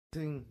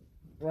Team,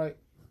 right?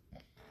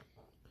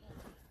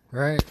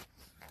 Right.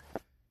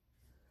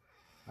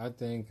 I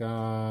think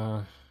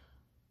I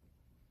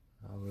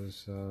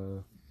was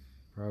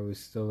probably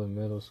still in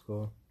middle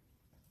school.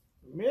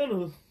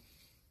 Middle.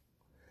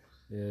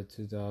 Yeah,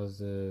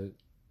 2005.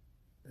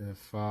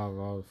 I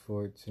was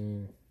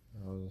 14.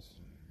 I was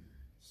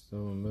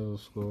still in middle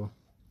school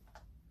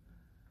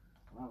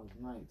I was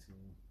 19.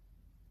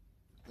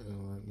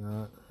 and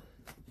whatnot.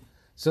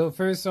 So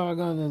first song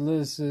on the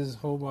list is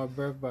 "Hold My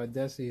Breath" by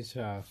Destiny's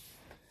Child.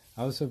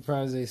 I was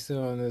surprised they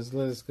still on this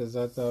list because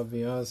I thought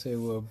Beyonce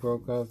would have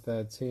broke off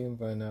that team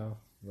by now,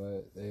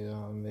 but they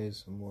made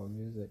some more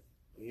music.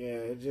 Yeah,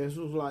 it just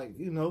was like,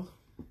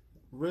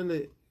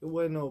 really, it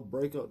wasn't no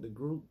break up the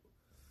group.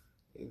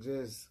 It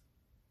just,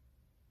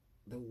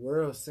 the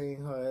world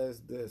seen her as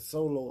the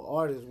solo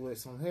artist with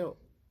some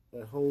help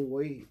the whole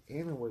way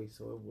anyway.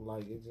 So it was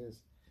like, it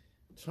just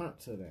turned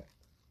to that.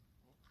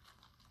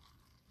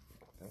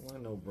 There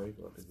wasn't no break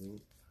up the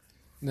group.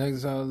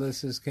 Next on the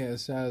list is "Can't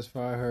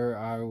Satisfy Her,"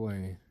 I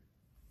Wayne.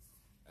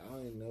 I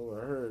ain't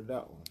never heard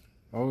that one.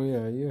 Oh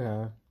yeah, you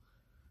have.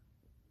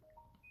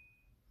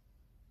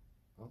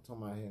 I'm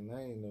talking about his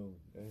name though.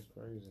 That's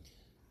crazy.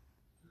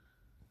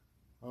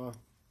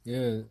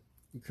 Yeah,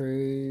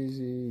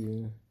 crazy.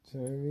 Yeah.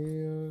 Turn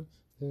me on,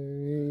 turn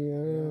me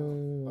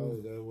on. Oh,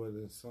 that was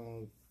the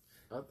song.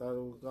 I thought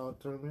it was called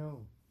 "Turn Me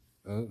On."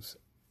 Oops.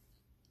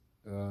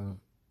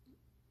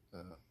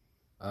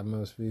 I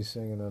must be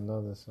singing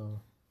another song.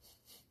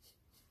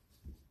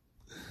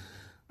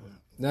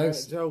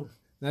 Next, Fat Joe.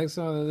 Next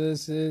on the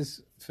list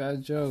is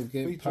Fat Joe,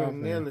 Get Featuring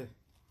Poppin'. Nelly.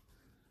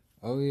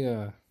 Oh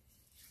yeah.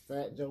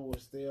 Fat Joe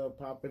was still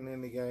popping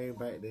in the game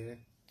back then.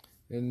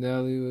 And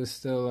Nelly was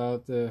still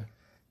out there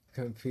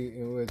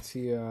competing with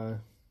T.I.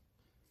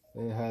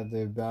 They had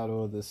their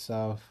battle of the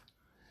South.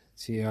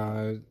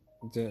 T.I.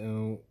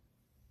 didn't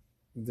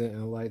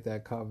like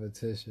that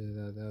competition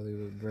that Nelly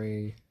would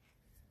bring.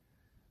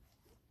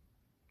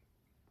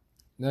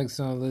 Next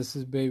on the list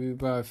is "Baby"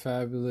 by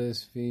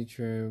Fabulous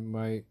featuring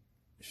Mike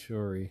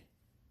Shorey.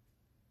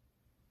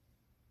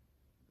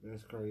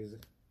 That's crazy.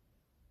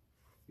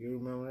 You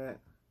remember that?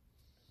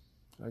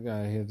 I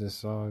gotta hear this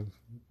song,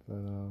 but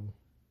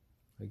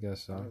I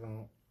guess so. I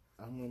don't.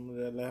 I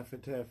remember that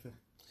Laffy Taffy.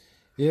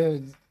 Yeah,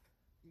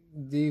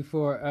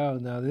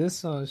 D4L. Now this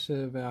song should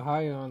have been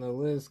higher on the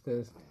list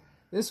because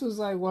this was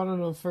like one of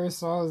the first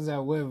songs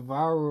that went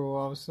viral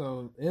off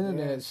some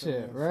internet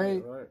shit,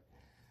 right? Right.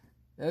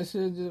 That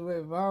shit just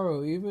went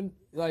viral. Even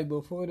like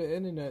before the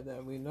internet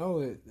that we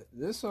know it.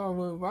 This song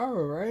went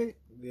viral, right?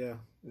 Yeah.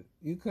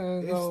 You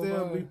couldn't It go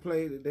still by. be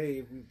played today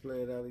if you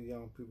play it at a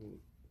young people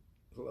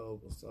club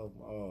or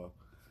something, or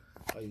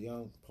a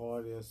young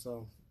party or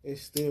something. It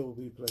still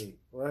be played,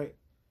 right?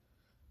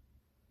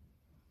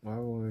 I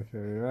want to say,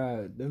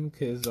 right, them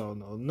kids don't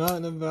know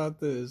nothing about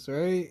this,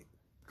 right?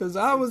 Because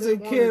I was a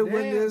kid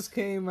when this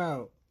came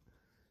out.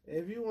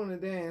 If you want to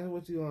dance,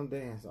 what you gonna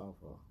dance off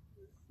of?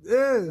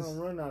 Yes. You're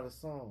gonna run out of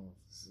songs.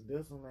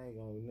 This one ain't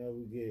gonna never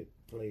get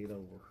played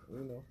over,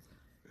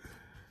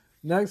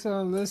 Next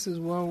on the list is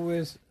one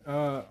with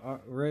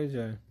Ray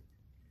J.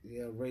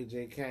 Yeah, Ray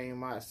J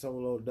came out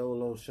solo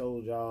dolo,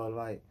 showed y'all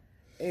like,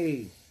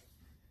 hey,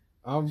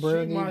 I'm she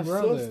Brandy my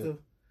brother. sister,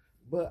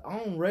 but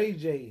I'm Ray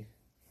J.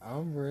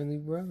 I'm Brandy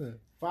brother.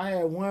 If I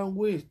had one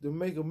wish to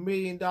make $1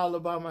 million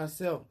by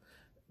myself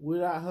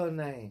without her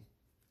name,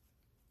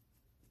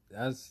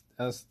 That's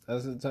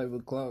the type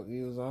of clout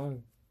he was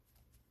on.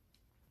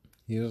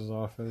 He was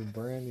off of the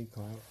Brandy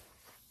clout.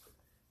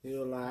 he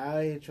was like,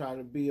 I ain't trying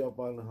to be up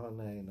under her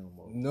name no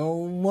more.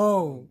 No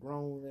more.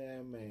 Grown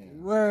ass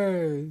man.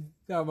 Word.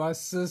 Got my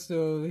sister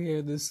over here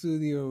in the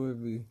studio with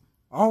me.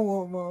 I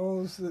want my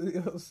own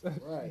studio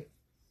set. Right.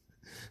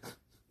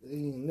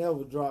 He ain't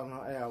never dropped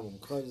no album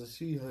because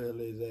she held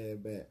his ass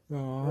back.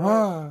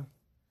 Right.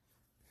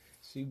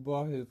 She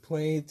bought his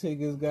plane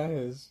tickets, got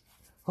his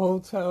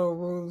hotel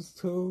rooms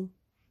too.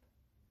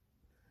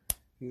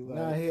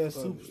 Now he a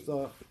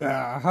superstar.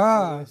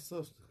 His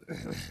sister.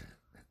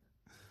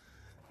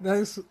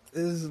 Next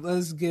is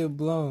 "Let's Get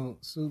Blown,"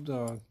 Snoop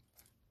Dogg.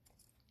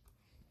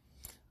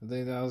 I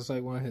think that was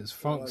like one of his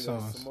funk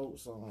songs. Smoke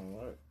song,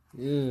 right?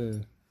 Yeah.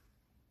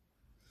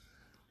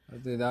 I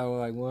think that was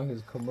like one of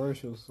his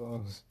commercial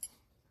songs.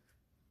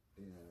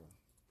 Yeah.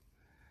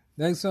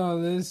 Next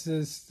on this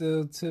is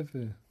 "Still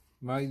Tipping,"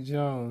 Mike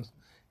Jones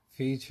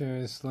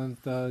featuring Slim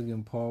Thug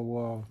and Paul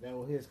Wall. That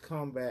was his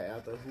comeback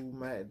after Who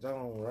Matt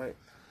Jones, right?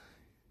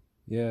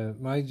 Yeah,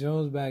 Mike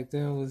Jones back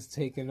then was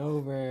taking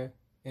over,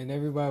 and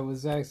everybody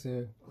was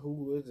asking,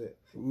 Who is it?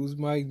 "Who's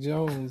Mike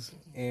Jones?"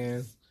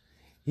 And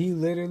he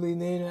literally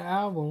named an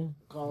album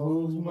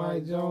called "Who's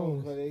Mike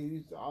Jones?" Because they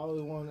used to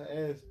always want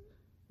to ask,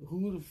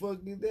 who the fuck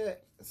is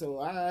that? So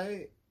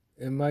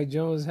And Mike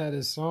Jones had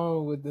a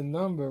song with the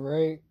number,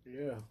 right?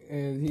 Yeah.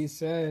 And he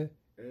said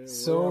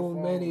so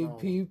many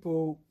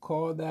people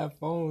called that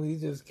phone, he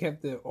just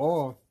kept it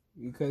off.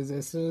 Because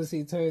as soon as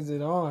he turns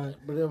it on,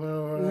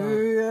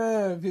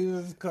 yeah, people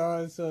was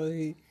calling. So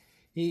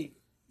he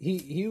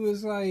he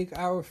was like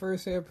our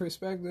first hand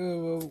perspective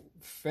of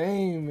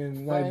fame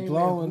and like Fame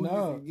blowing and who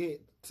you up. could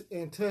get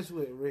in touch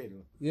with,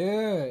 really.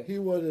 Yeah, He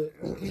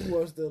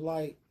was the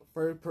like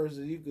first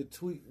person you could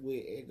tweet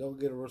with and go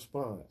get a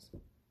response,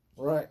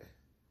 right?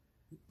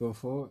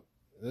 before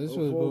this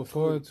was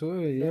before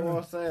Twitter. You know what Yeah,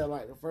 I'm saying?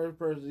 Like the first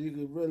person you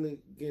could really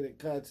get in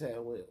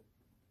contact with.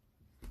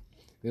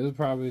 it was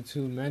probably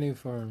too many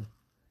for him.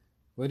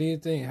 What do you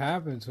think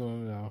happened to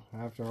him though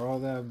after all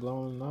that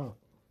blowing up?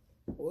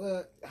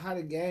 Well, how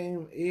the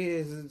game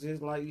is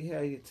just like you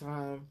have your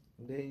time,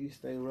 then you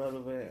stay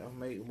relevant or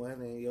make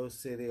money in your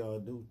city or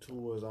do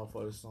tours off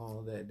of the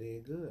song that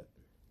did good.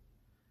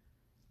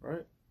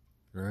 Right?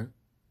 Right.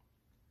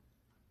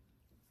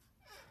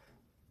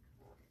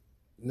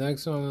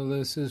 Next on the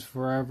list is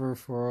Forever,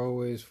 For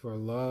Always, For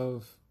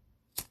Love.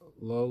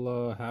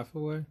 Lola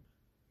Hathaway.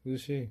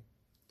 Who's she?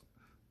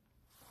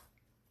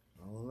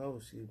 I don't know.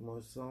 She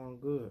must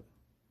sound good.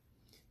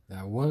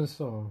 That one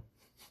song.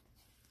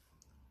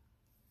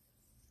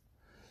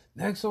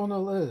 Next on the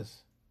list.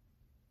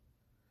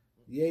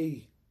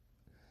 Yay.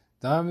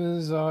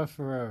 Diamonds Are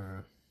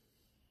Forever.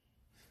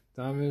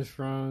 Diamonds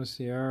from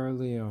Sierra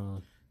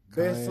Leone.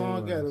 Best Kanye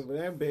song West. ever, but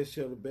that best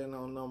should have been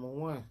on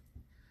 #1.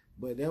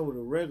 But that was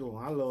the regular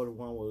one. I love the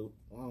one with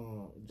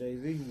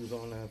Jay-Z who was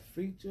on that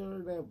feature.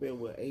 That bit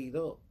was ate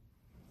up.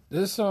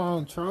 This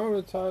song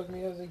traumatized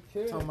me as a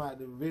kid. Talking about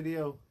the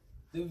video.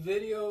 The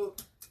video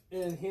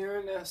and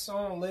hearing that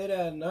song late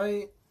at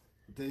night.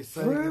 They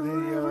sang it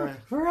in your...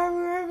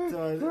 Forever.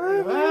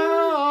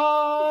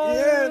 Oh,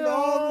 Yeah, and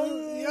all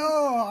this,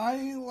 yo, I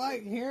ain't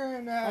like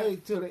hearing that. Hey,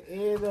 to the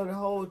end of the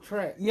whole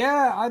track.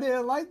 Yeah, I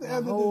didn't like the The end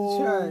of the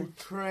whole track.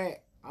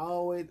 track, all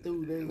the way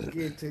through, they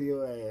get to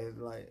your ass.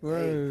 Like, hey,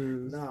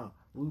 Right. nah.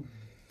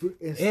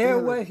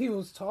 And what he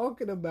was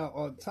talking about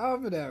on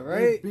top of that,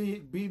 right?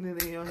 Beating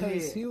it in your head.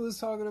 Because he was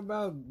talking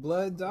about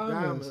blood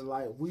diamonds.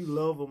 Like, we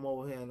love them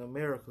over here in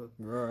America.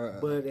 Right.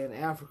 But in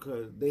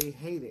Africa, they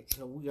hate it.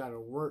 So we got to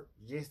work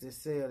just to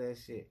sell that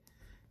shit.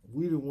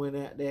 We done went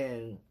out there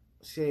and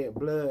shed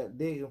blood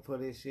digging for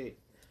this shit.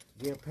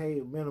 Getting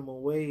paid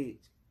minimum wage.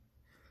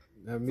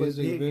 That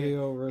music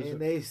video was...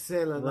 And they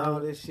selling all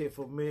this shit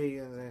for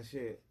millions and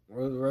shit.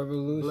 Was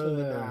revolutionary.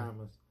 Blood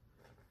diamonds.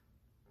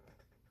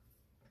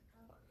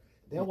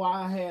 That's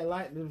why I had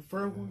liked the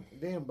first one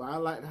then, but I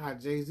liked how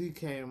Jay-Z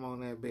came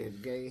on that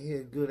bitch. Gave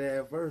his good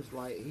ass verse.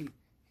 Like,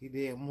 he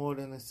did more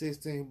than a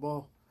 16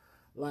 ball.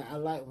 Like, I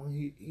like when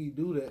he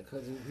do that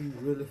because he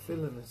really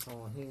feeling the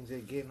song. He ain't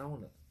just getting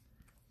on it.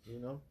 You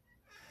know?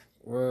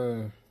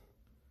 Well,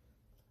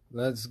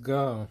 let's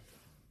go.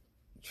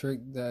 Trick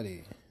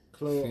Daddy.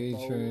 Club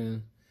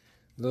featuring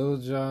Lil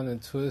Jon and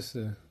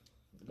Twista.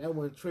 That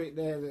when Trick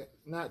Daddy,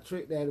 not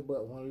Trick Daddy,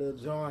 but when Lil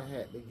Jon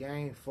had the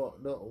game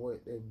fucked up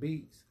with the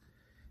beats.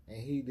 And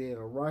he did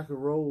a rock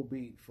and roll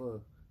beat for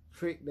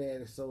Trick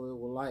Daddy, so it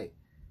was like,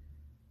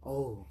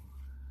 oh,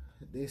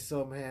 this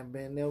something hadn't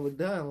been never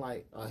done,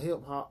 like a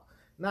hip hop,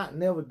 not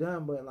never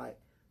done, but like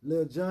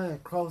Lil Jon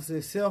crossed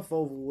himself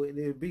over with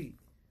this beat,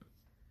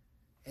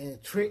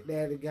 and Trick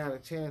Daddy got a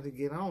chance to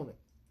get on it,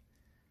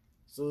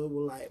 so it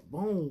was like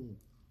boom,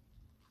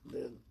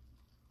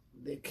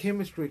 the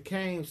chemistry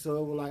came, so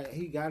it was like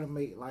he got to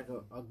make like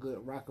a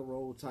good rock and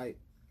roll type,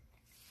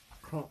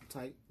 crunk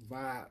type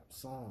vibe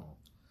song.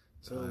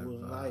 So it was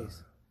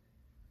nice.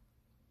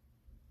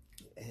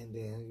 And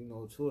then, you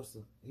know,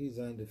 Twista, he's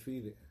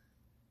undefeated.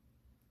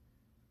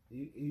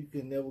 You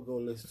can never go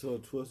listen to a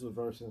Twista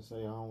verse and say,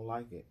 I don't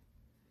like it.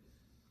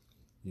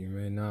 You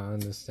may not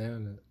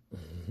understand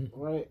it.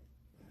 Right?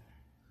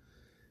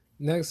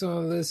 Next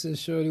on the list is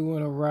Shorty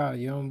Wanna Ride,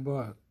 Young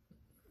Buck.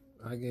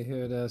 I can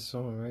hear that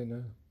song right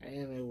now.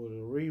 And it was a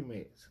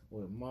remix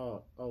with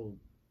Mob. Oh,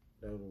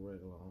 that was a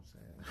regular, I'm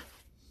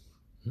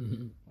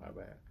saying. My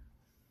bad.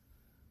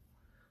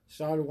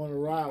 Shorty Wanna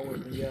Ride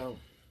with me, yo.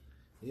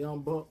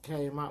 Young Buck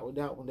came out with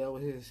that one. That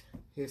was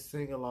his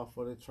single off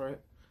for the track.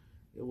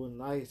 It was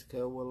nice because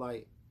it was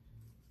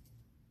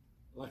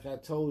like I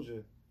told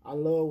you, I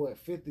love what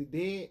 50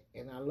 did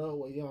and I love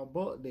what Young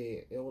Buck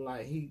did. It was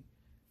like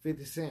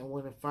 50 Cent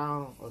went and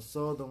found a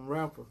southern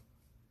rapper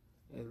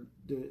and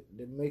to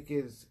make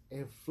his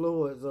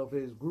influence of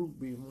his group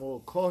be more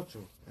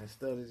cultural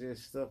instead of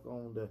just stuck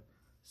on the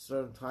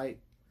certain type.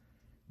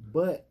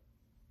 But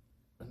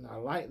and I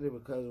liked it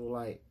because it was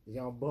like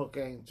Young Buck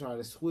ain't try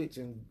to switch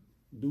and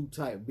do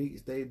type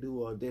beats they do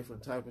or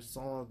different type of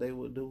songs they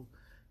would do.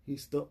 He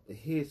stuck to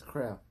his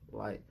craft,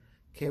 like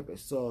kept it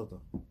southern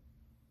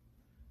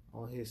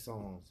on his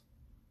songs.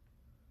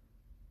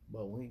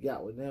 But when he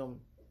got with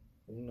them,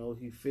 you know,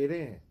 he fit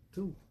in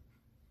too.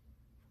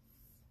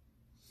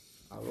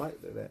 I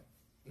liked that.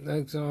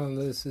 Next on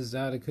the list is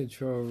Out of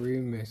Control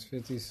Remix,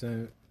 50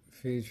 Cent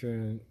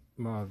featuring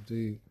Mobb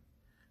Deep.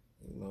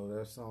 You know,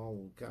 that song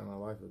was kind of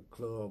like a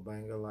club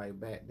banger. Like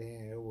back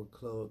then, it was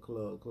club.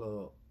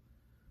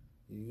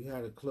 You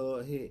had a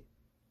club hit,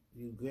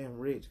 you getting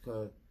rich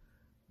because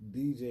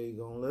DJ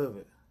gonna love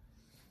it.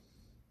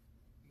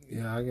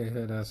 Yeah, I can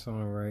hear that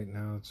song right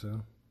now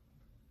too.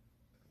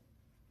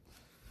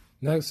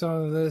 Next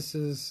on the list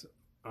is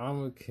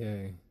I'm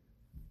okay.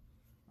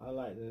 I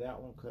liked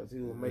that one because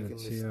he was making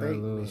the T.I. a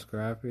little statement.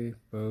 scrappy,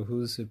 but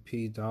who's the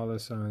P dollar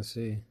sign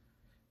C?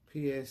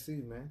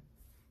 PSC, man.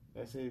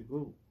 That's his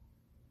group.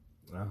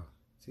 Oh.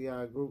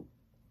 T.I. group.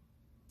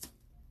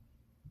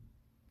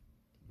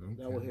 Okay.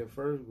 That was his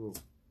first group.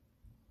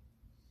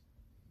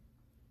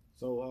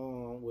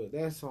 So with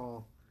that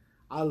song,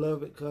 I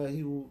love it because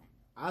he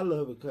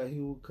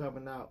was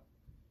coming out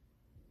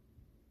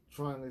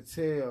trying to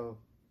tell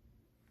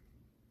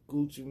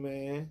Gucci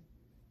Man,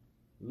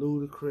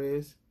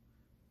 Ludacris,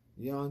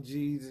 Young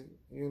Jeezy,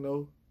 you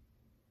know,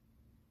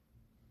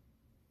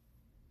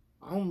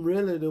 I'm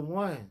really the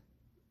one.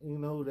 You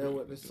know, that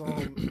what the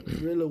song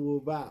really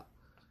was about.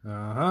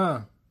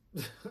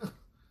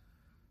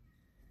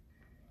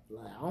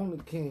 Like, I'm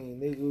the king,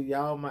 nigga.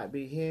 Y'all might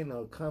be hearing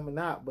or coming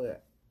out,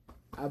 but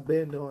I've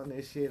been doing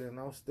this shit and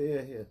I'm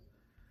still here.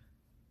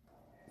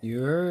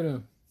 You heard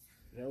him.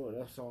 That's what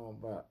that song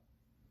about.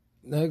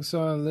 Next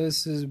on the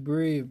list is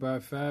Breathe by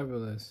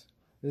Fabulous.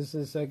 This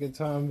is the second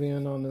time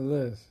being on the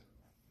list.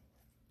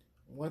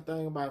 One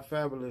thing about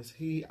Fabulous,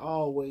 he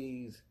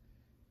always,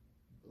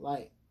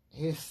 like,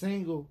 his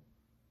single,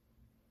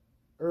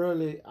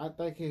 I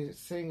think his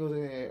singles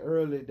in the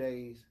early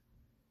days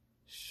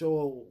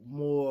show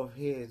more of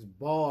his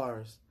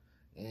bars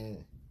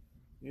and,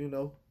 you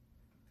know,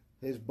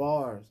 his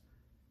bars.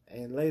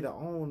 And later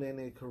on in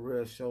his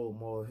career showed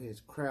more of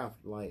his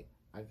craft, like,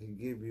 I could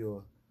give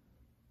you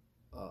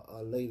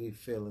a lady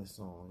feeling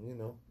song, you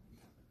know.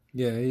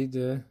 Yeah, he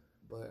did.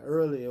 But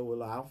earlier it was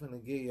like, I'm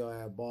finna get your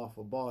ass bar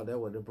for bar. That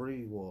what the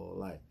Breed was.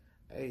 Like,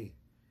 hey,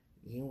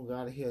 you don't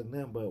gotta hear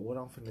nothing but what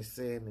I'm finna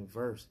say in the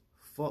verse.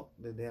 Fuck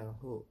the damn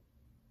hook.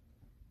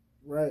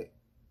 Right?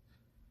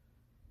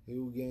 He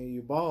was getting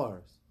you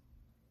bars.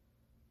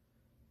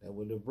 That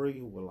what the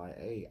Breed was like,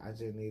 hey, I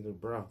just need a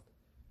breath.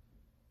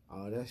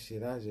 All that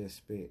shit I just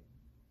spit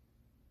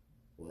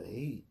will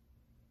eat.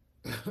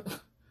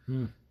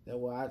 That's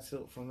what I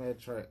took from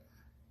that track.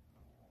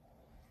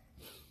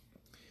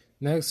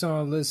 Next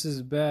on the list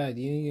is Bad,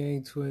 Yin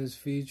Yang Twins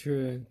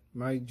featuring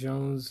Mike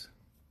Jones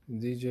and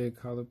DJ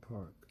Collar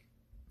Park.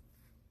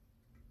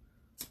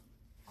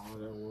 All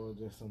that was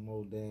just some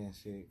old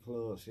dance shit,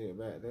 club shit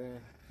back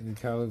then. And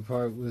Collar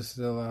Park was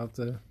still out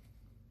there.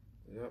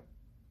 Yep.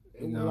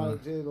 It was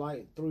like just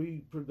like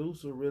three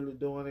producers really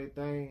doing their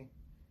thing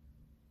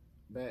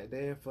back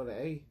then for the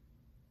A.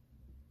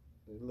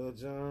 Lil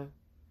Jon,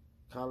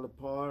 Collar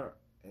Park,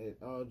 and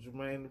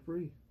Jermaine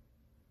Dupri.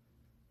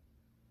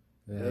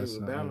 Yeah, they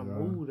were bound to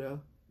move there.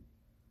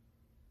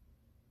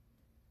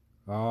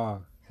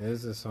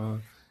 Here's the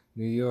song.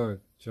 New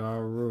York, Ja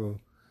Rule,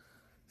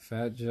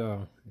 Fat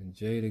Joe, and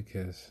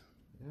Jadakiss.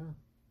 Yeah.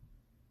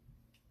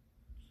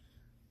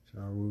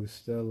 Ja Rule's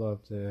still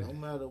up there. No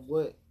matter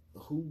what,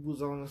 who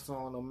was on the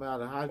song, no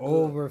matter how good.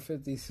 Over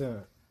 50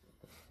 Cent.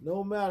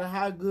 No matter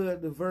how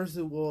good the verse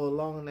was,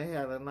 long as they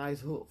had a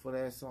nice hook for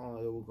that song,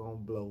 it was going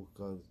to blow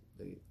because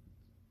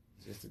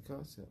just the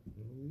concept.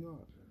 New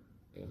York.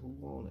 And who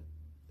want it?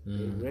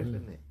 They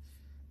ripping it,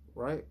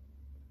 right?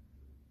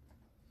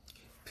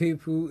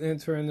 People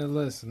entering the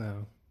list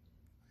now.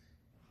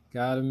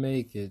 Gotta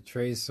Make It.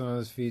 Trey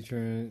Songz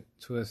featuring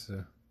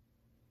Twista.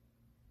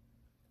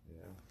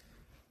 Yeah.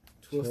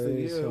 Twista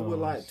year. Songs. It was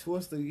like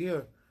Twista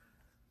year.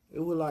 It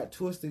was like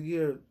Twista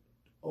year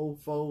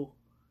 04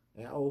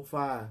 and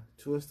 05.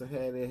 Twista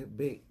had that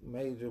big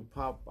major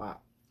pop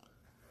out.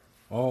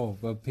 Oh,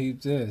 but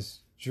peep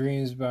this.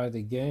 Dreams by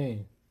the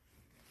Game.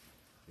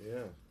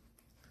 Yeah.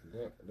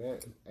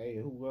 That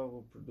hey,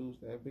 whoever produced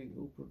that beat,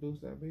 who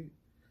produced that beat?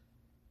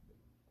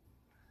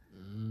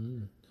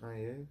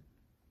 Kanye.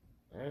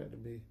 That had to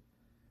be.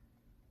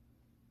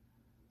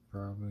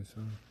 Probably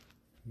so.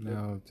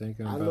 Now I'm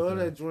thinking about I love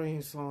that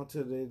Dream song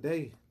to this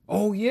day.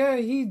 Oh yeah,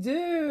 he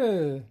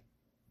did.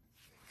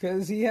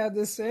 Cause he had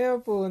the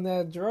sample in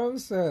that drum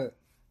set.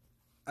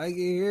 I can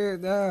hear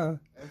it now.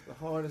 That's the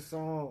hardest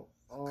song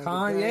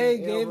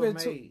Kanye gave it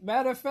to.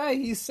 Matter of fact,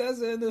 he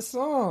says it in the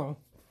song.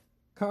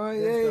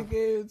 Kanye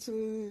gave it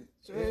to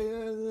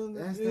Trey.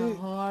 That's the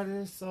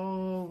hardest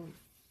song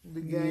the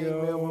game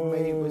ever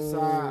made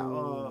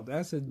beside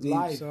that's a deep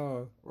Life,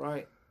 song.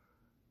 Right.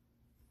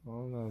 I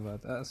don't know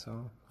about that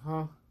song.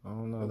 Huh? I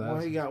don't know the that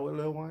one he got with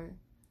Lil Wayne?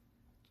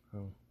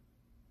 Oh.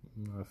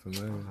 I'm not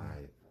familiar.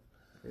 Alright.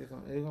 It's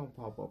gonna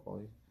pop up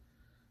on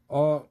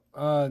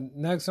you.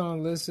 Next on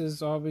the list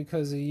is All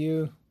Because of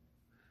You.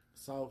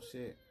 Soft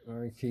shit.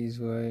 Marquise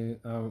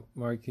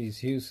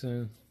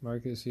Houston,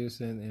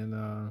 and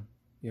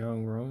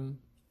Young Rome.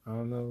 I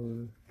don't know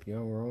who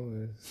Young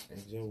Rome is.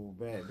 And Joe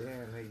back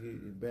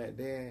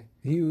then.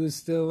 He was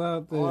still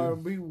out there.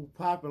 R&B was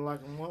popping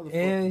like a motherfucker.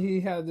 And he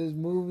had his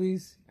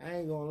movies. I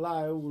ain't gonna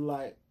lie, it was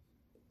like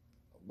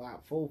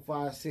about 4,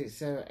 5, 6,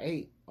 7,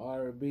 8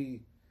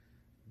 R&B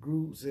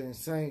groups and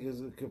singers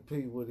would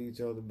compete with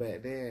each other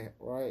back then,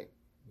 right?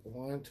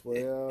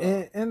 112.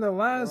 And in the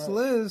last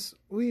list,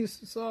 we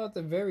saw at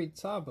the very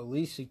top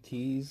Alicia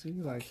Keys. We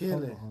like,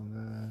 Killing. Come on,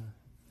 man.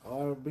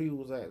 R&B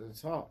was at the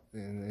top.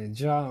 And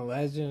John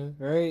Legend,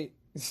 right?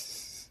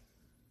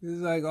 It's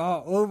like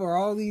all over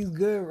all these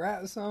good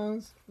rap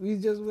songs we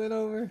just went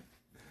over.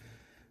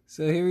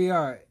 So here we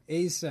are,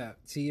 ASAP,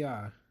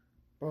 T.I.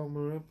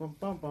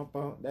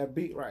 That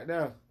beat right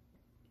there.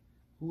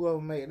 Whoever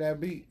made that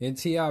beat. And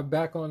T.I.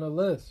 back on the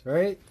list,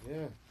 right?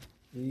 Yeah.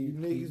 You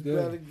niggas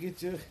better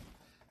get your...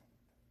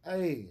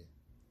 Hey,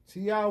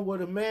 T.I.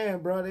 was a man,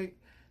 bro.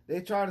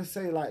 They try to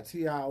say like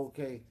T.I.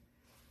 okay.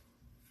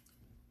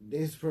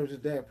 This person,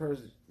 that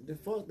person. The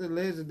fuck the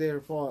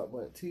legendary part,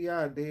 but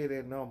T.I. did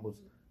in numbers.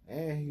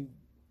 And he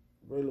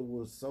really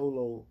was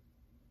solo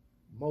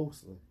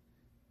mostly.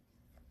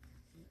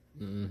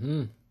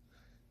 Mm-hmm.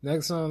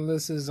 Next on the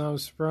list is I'm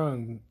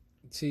Sprung,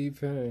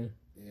 T-Pain.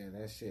 Yeah,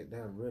 that shit,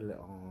 that really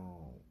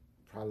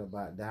probably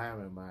about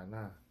Diamond by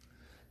now.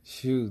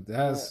 Shoot,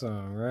 that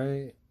song,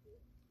 right?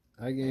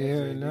 I can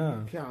hear it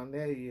now. You count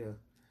that year.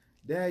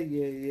 That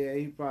year, yeah,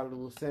 he probably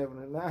was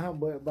 79,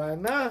 but by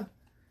now,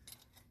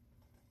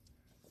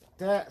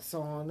 that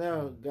song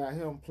there got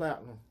him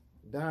platinum,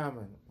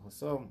 diamond, or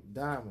something,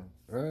 diamond.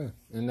 Right.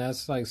 And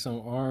that's like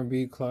some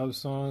R&B club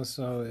song,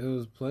 so it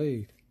was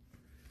played.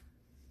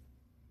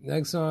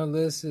 Next on the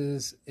list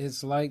is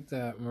It's Like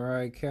That,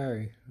 Mariah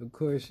Carey. Of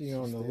course, she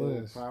on the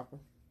list. Proper.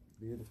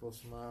 Beautiful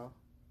smile.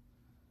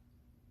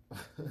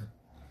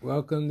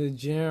 Welcome to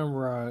Jam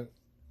Rock,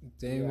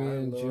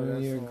 Damian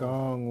Jr.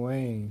 Gong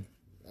Wayne.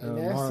 And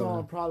that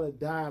song probably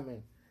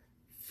diamond,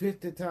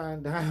 50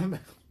 times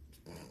diamond.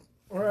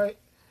 Right?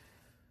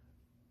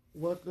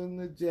 Welcome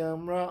to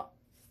Jam Rock.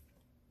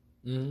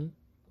 Mm-hmm.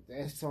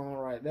 That song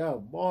right there,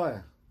 boy.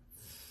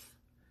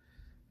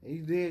 He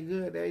did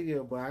good that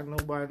year, but I know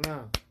by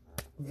now.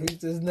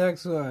 Get this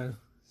next one.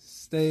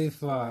 Stay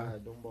Fly.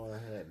 Them boys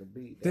had to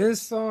beat that.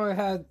 This song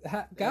had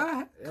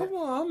God, come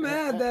on, I'm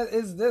mad that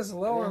it's this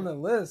low on the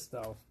list,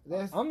 though.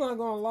 I'm not going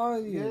to lie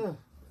to you. Yeah,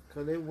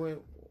 because they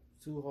went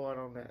too hard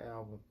on that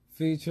album.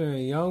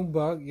 Featuring Young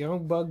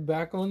Buck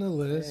back on the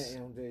list.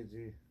 And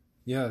MJG.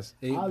 Yes,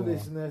 8 I Ball.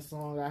 listened to that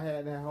song. I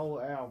had that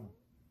whole album.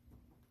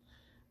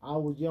 I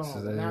was young.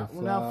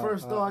 When I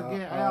first started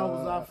getting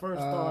albums,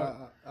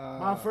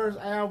 my first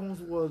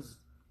albums was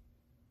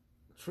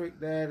Trick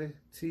Daddy,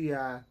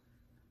 T.I.,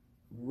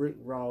 Rick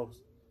Ross,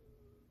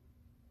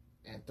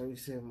 and 3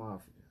 Cent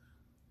Mafia.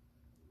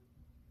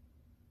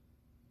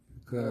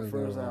 Couldn't go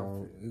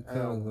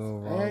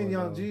wrong. And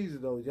Young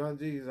Jesus, though. Young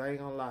Jesus, I ain't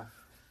gonna lie.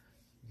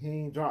 He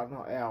ain't dropped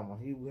no album.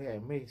 He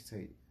had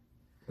mixtape.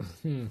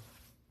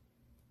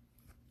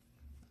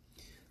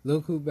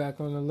 Look who back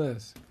on the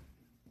list.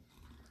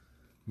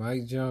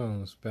 Mike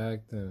Jones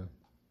back then.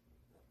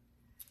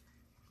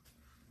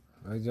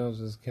 Mike Jones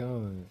was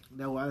killing it.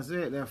 That's what I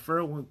said. That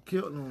first one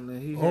killed him.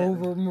 That he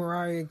over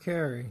Mariah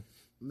Carey.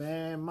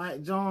 Man,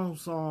 Mike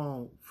Jones'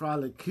 song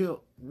probably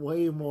killed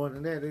way more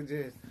than that. It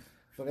just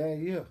for that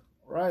year,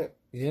 right?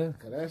 Yeah.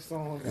 Cause that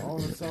song, the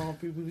only song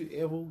people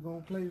ever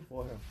gonna play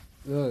for him.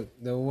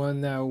 Look, the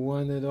one that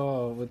won it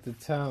all with the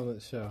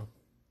talent show.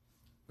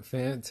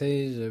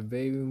 Fantasia,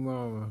 Baby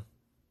Mama.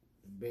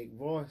 Big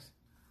voice.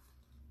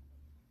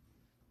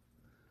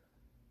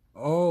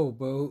 Oh,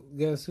 but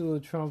guess who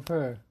would trump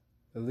her?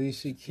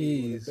 Alicia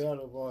Keys.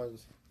 Better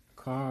voice.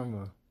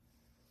 Karma.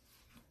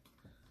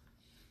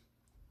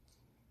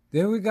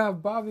 Then we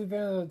got Bobby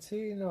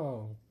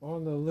Valentino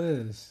on the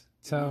list.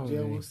 Tell me.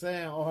 Jay was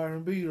saying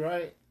R&B,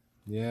 right?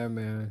 Yeah,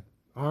 man.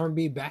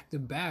 R&B back to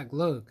back.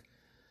 Look.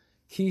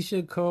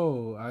 Keisha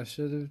Cole, I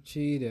Should Have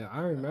Cheated.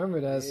 I remember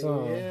that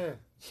song. Yeah.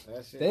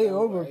 That shit, they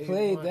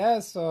overplayed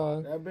that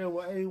song. That bit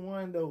was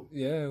A1 though.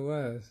 Yeah, it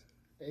was.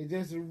 It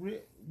just,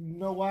 you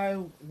know why it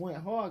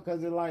went hard?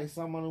 Because it like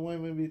some of the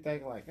women be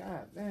thinking like,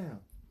 God damn.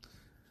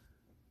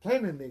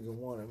 Plenty of niggas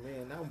want it,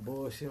 man. I'm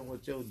bullshitting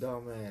with your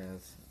dumb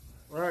ass.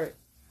 Right?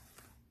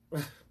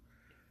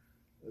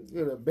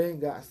 Could have been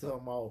got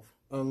something off.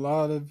 A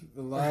lot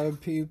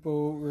of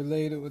people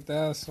related with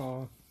that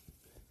song.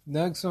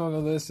 Next on the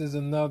list is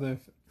another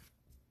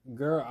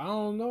girl. I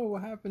don't know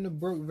what happened to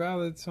Brooke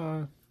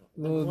Valentine.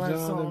 Lil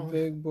Jon the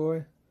Big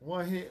Boy.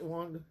 One hit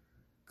wonder.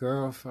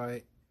 Girl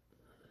Fight.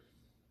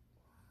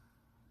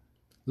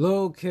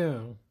 Lil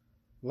Kim.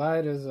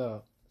 Lighters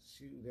Up.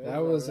 Shoot,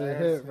 that was a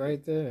hit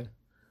right there.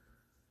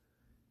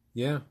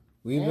 Yeah.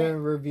 We've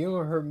been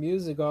reviewing her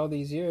music all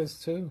these years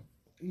too.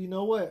 You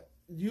know what?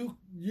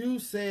 You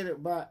said it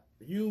about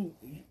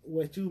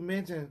what you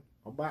mentioned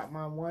about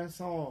my one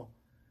song.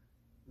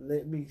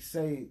 Let me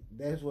say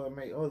that's what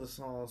make other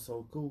songs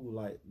so cool.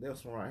 Like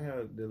this one right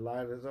here, The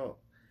Lighters Up.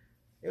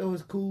 It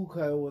was cool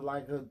because it was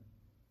like a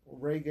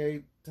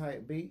reggae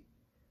type beat.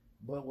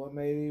 But what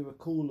made it even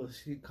cooler,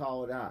 she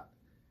called out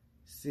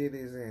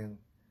cities and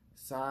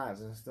sides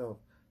and stuff.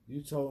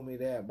 You told me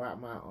that about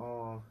my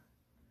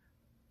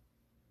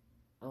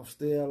I'm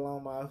still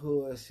on my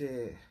hood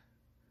shit.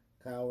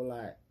 Cause I was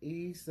like,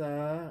 east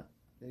side.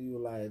 And you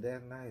were like,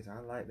 that's nice.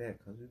 I like that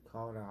because you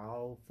called out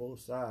all 4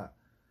 sides.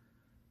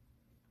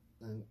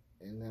 And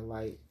then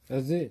like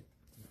that's it.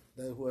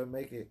 That's what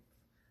make it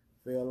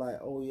feel like,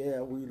 oh yeah,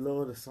 we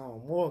love the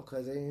song more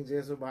because it ain't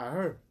just about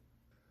her.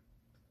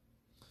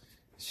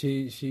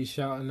 She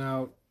shouting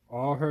out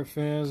all her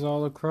fans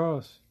all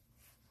across.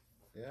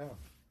 Yeah.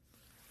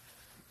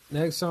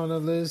 Next on the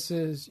list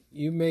is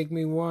You Make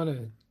Me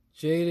Wanna.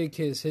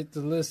 Jadakiss hit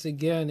the list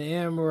again,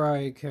 and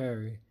Mariah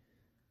Carey.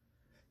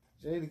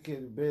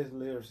 Jadakiss the best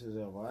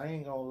lyricist ever. I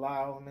ain't gonna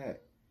lie on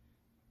that.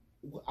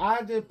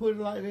 I just put it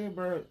like that,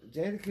 bro.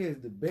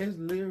 Jadakiss the best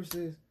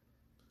lyricist.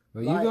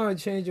 But you gonna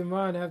change your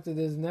mind after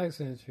this next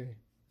entry.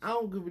 I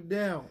don't give a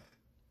damn.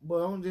 But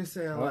I'm just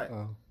saying, like,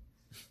 Uh-oh.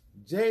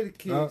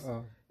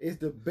 Jadakiss is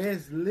the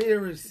best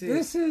lyricist.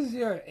 This is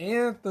your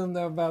anthem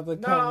that about to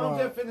come No, I'm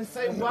up. just finna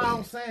say why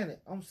I'm saying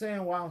it. I'm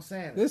saying why I'm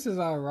saying it. This is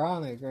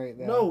ironic right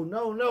now.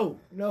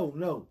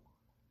 No.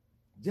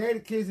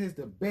 Jadakiss is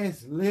the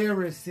best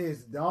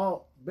lyricist,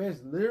 dog.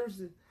 Best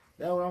lyricist?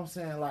 That's what I'm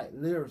saying, like,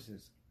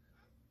 lyricist.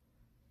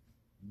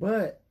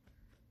 But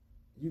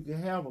you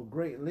can have a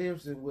great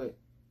lyricist with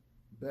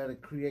better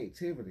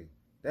creativity.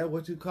 That's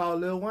what you call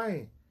Lil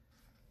Wayne.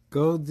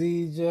 Go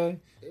DJ.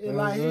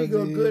 Like, he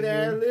got good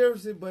ass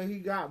lyricist, but he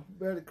got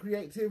better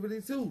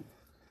creativity too.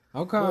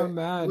 I'm kind of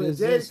mad it's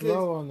this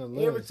low on the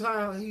list. Every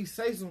time he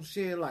say some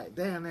shit like,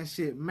 damn, that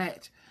shit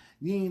match.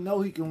 You ain't know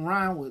he can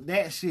rhyme with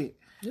that shit.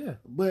 Yeah.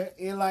 But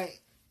it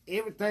like,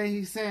 everything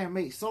he's saying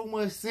makes so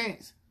much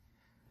sense.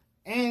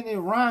 And it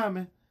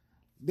rhyming.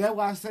 That's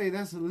why I say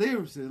that's a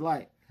lyricist.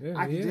 Like, yeah,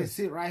 I can just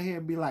sit right here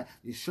and be like,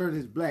 your shirt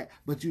is black,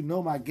 but you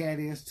know my gat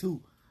is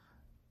too.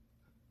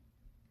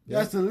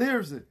 That's a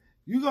lyricist.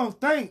 You gonna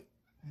think,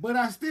 but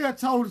I still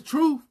told the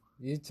truth.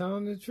 You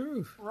telling the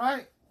truth.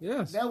 Right?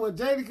 Yes. That's what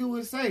Jadakiss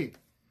would say.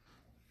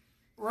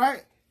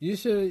 Right? You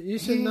should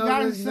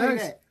know this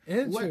next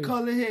entry. What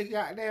color his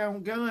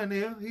goddamn gun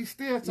is. He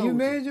still told you. You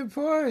made your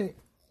point.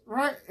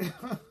 Right?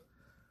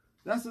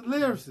 That's a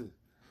lyricist.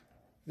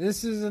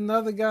 This is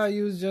another guy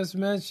you was just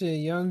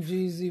mentioning, Young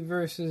Jeezy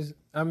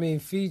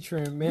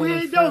featuring Manny We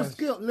ain't don't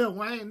skip Lil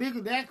Wayne,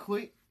 nigga, that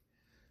quick.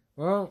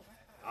 Well,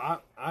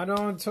 I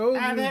don't told you.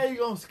 How the hell you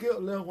gonna skip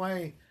Lil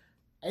Wayne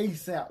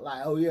ASAP?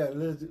 Like, oh yeah,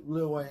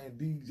 Lil Wayne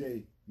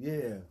DJ.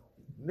 Yeah.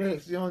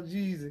 Next, Young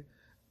Jeezy.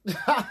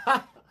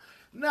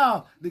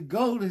 No, the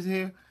GOAT is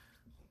here.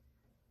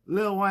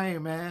 Lil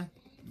Wayne, man.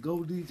 Go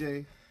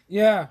DJ.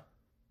 Yeah.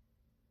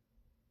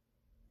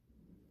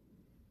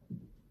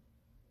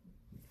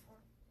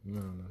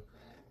 No.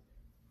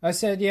 I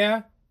said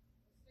yeah.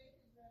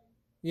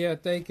 Yeah,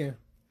 thank you.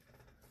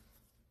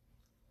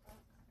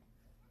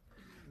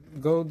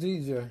 Go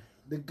DJ.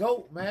 The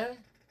GOAT, man.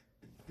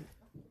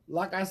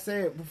 Like I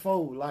said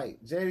before,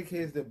 like Jadakiss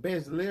is the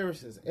best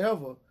lyricist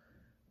ever.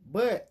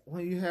 But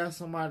when you have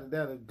somebody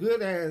that are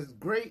good as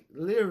great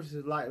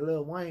lyricist like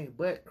Lil Wayne,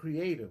 but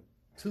creative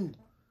too,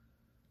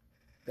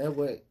 that's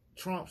what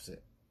trumps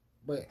it.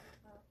 But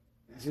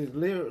just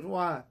lyrics,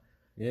 why?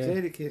 Yeah.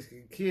 Jadakiss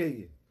can kill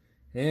you.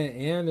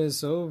 And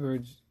it's over.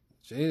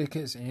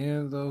 Jadakiss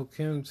and Lil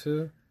Kim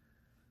too.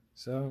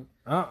 So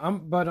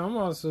I'm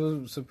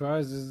also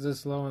surprised it's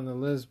this low on the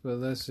list. But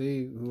let's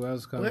see who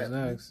else comes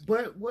next.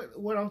 But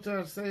what I'm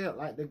trying to say,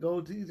 like the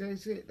Go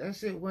DJ shit, that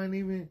shit wasn't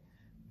even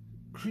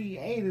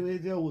creative.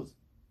 It just was.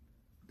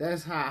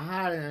 That's how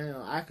hot I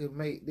am. I could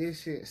make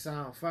this shit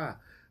sound fire.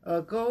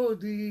 Go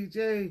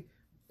DJ.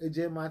 It's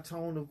just my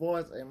tone of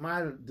voice and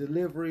my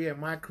delivery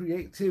and my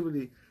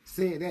creativity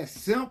said that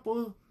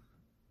simple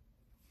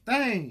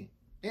thing,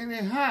 and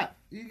it hot.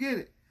 You get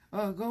it?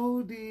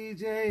 Go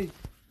DJ.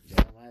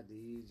 My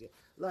DJ.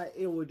 Like,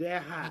 it was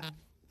that hot.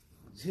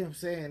 Him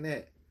saying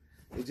that.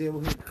 It just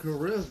was his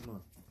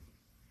charisma.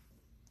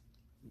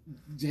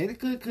 Jada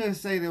couldn't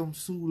say them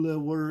two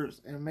little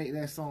words and make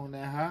that song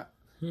that hot.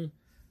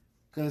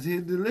 Because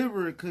his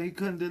delivery, he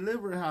couldn't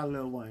deliver it how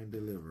Lil Wayne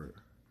delivered it.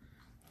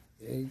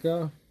 There you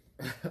go.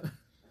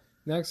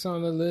 Next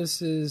on the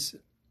list is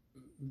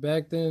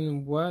Back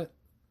Then What?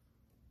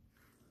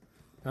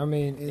 And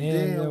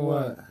then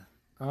what?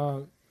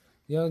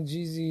 Young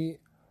Jeezy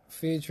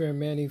featuring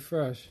Manny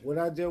Fresh. What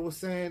I just was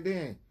saying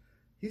then,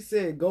 he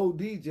said go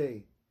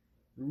DJ.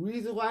 The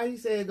reason why he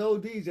said go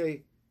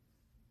DJ,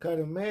 because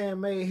the man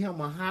made him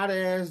a hot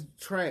ass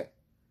track.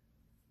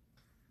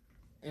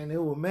 And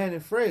it was Manny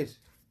Fresh.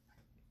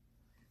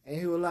 And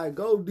he was like,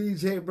 go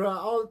DJ, bro.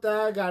 All the thing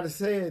I got to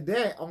say is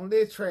that on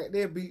this track,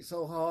 that beat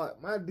so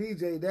hard. My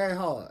DJ that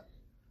hard.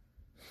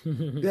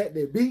 That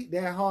the beat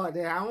that hard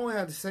that I don't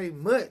have to say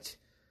much.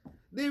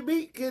 The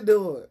beat can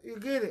do it. You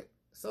get it?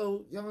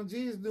 So Young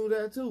G's do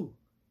that too.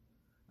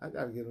 I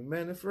gotta get a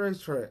Manny Fresh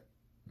track.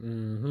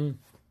 Mm-hmm.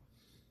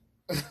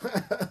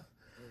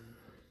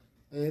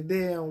 And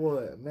then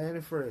what?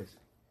 Manny Fresh.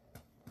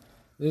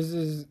 This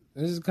is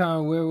kind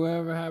of weird.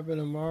 Whatever happened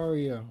to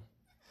Mario?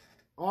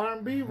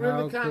 R&B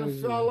really kind of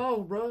fell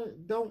off, bro.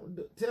 Don't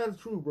tell the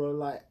truth, bro.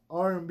 Like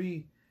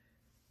R&B,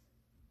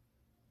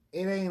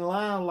 it ain't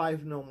Line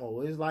Life no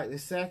more. It's like the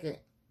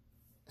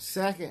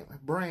second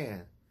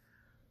brand.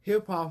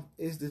 Hip hop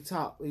is the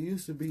top. It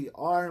used to be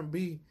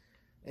R&B,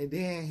 and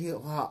then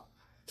hip hop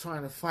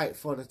trying to fight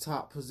for the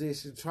top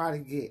position, try to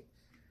get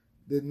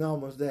the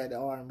numbers that the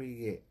R&B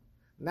get.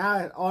 Now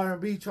it's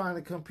R&B trying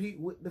to compete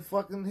with the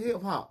fucking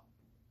hip hop.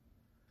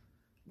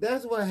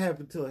 That's what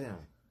happened to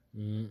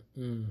him.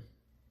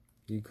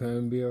 He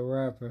couldn't be a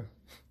rapper.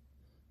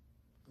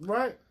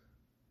 Right?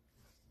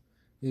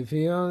 If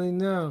he only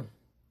knew.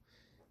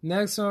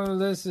 Next on the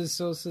list is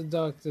So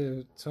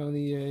Seductive,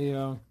 Tony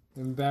Yayo.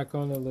 And back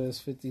on the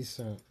list, 50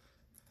 Cent.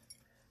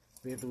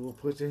 50 will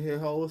put your his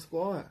whole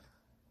squad.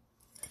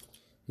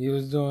 He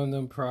was doing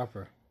them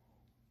proper.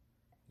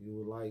 You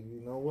were like,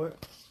 you know what?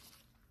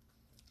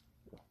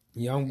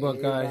 Young Buck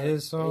got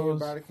his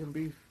songs. Everybody can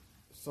be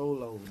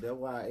solo. That's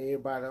why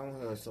everybody on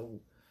here, so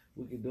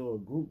we can do a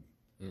group.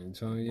 And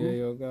Tony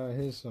Yayo got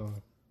his song.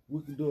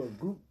 We can do a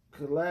group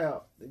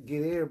collab to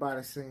get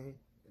everybody singing.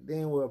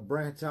 Then we'll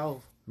branch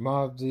off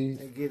Mobb Deep.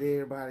 and get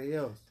everybody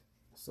else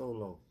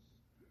solo.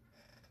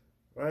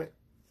 Right?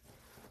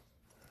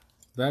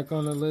 Back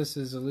on the list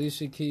is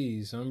Alicia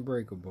Keys,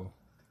 Unbreakable.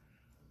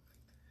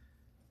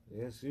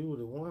 Yeah, she was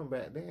the one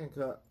back then.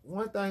 Cause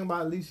one thing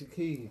about Alicia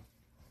Keys,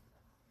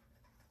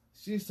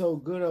 she's so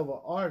good of an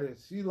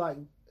artist. She like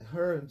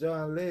her and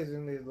John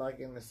Legend is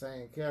like in the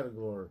same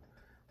category.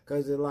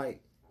 Cause it's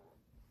like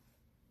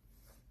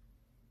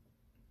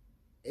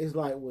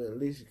with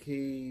Alicia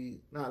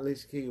Keys, not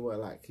Alicia Keys, but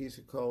like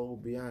Keisha Cole,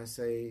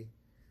 Beyonce.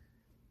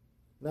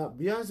 Now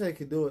Beyonce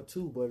can do it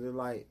too, but it's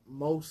like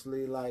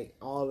mostly like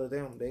all of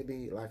them, they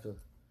need like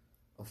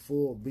a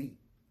full beat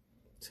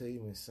to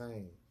even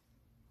sing.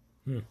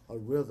 A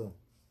rhythm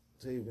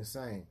to even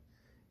sing.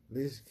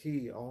 Alicia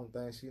Keys, only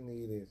thing she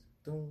need is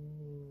doom,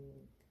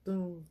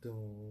 doom,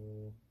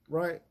 doom.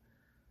 Right?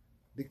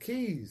 The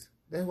keys.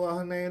 That's why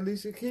her name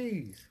Alicia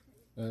Keys.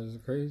 That's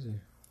crazy.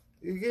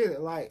 You get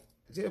it? Like,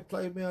 just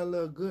play me a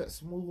little good,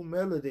 smooth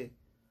melody.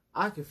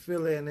 I can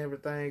feel it and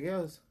everything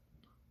else.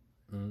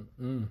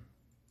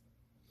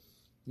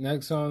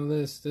 Next on the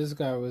list, this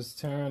guy was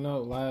tearing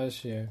up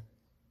last year.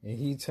 And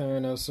he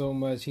turned up so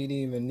much he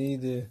didn't even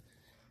need to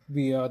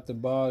be out the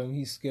bottom.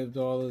 He skipped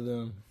all of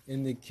them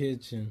in the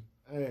kitchen.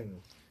 I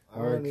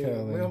don't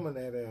even remember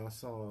that damn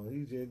song.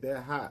 He just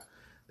that hot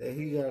that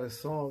he got a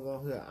song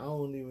on here. I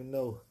don't even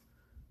know.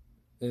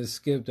 It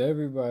skipped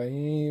everybody. He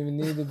didn't even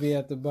need to be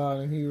at the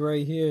bottom. He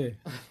right here.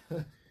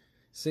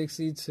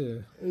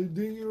 62.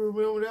 Do you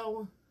remember that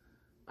one?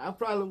 I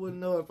probably wouldn't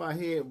know if I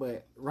had,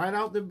 but right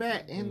off the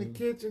bat in the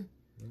kitchen,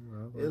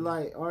 it's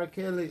like R.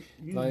 Kelly.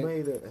 You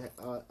made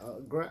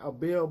a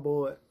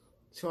Billboard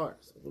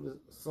charts with a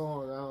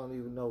song I don't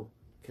even know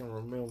can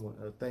remember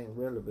a thing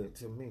relevant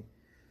to me.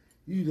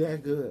 You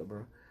that good,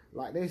 bro.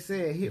 Like they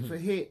said, hit for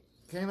hit.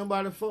 Can't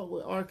nobody fuck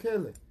with R.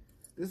 Kelly.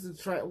 This is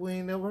a track we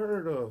ain't never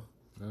heard of.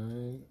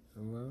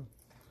 Well,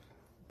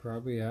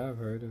 probably have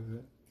heard of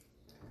it.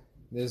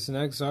 This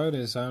next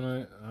artist, I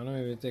don't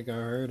even think I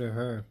heard of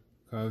her.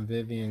 Called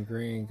Vivian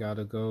Green.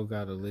 Gotta go,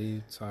 gotta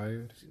leave,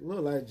 tired. She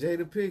look like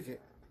Jada Pinkett.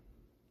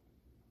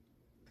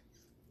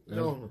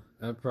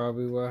 That's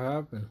probably what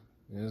happened.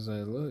 It was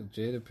like, look,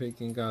 Jada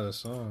Pinkett got a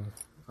song.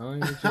 I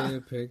ain't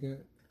Jada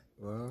Pinkett.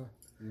 Well,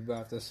 you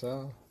about to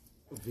sell?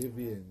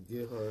 Vivian,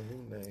 give her a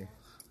new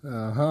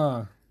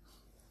name.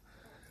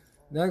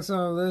 Next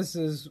on the list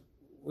is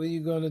What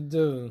You Gonna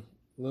Do?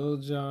 Lil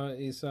Jon,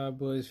 Eastside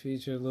Boys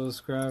feature Lil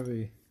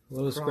Scrappy.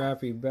 Lil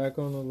Scrappy back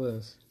on the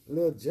list.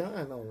 Lil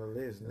Jon on the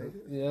list,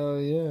 nigga.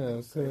 Yeah,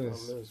 of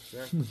course.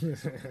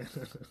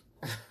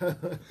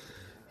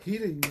 He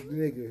the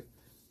nigga.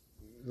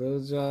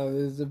 Lil Jon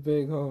is the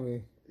big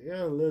homie.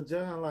 Yeah, Lil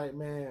Jon, like,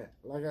 man,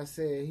 like I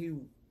said, he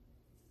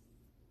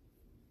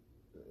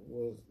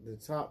was the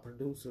top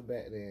producer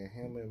back then,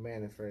 him and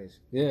Manny Fresh.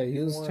 Yeah, he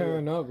was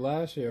tearing up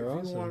last year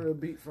also. If you wanted a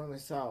beat from the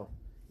South,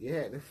 you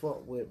had to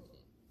fuck with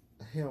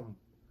him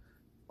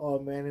or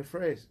Manny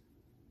Fresh.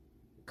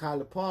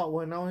 Kylie Park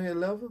wasn't on his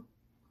level.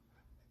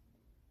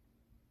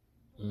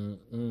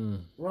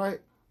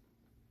 Right?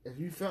 If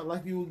you felt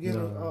like you were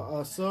getting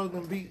a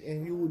southern beat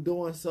and you were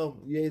doing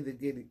something, you either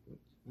get it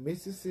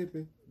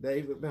Mississippi,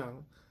 David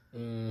Banner,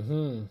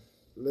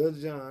 Lil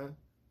Jon,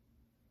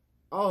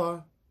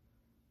 or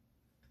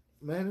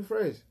Manny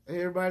Fresh.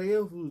 Everybody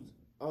else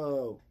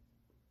was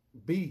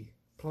B,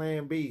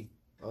 plan B,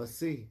 or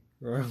C.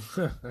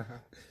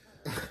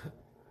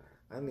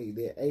 I need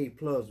that A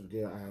plus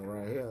guy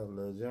right here,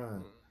 Lil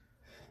Jon.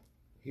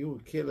 He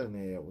was killing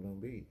that with them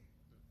beats.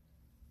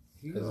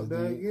 He gonna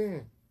die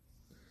again.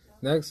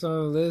 Next on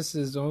the list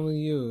is Only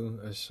You,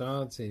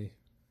 Ashanti.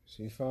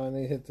 She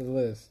finally hit the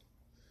list.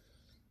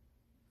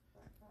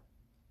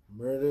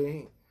 Murder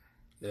Inc.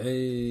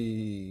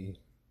 Hey.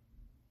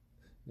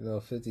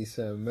 50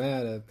 Cent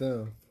mad at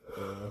them.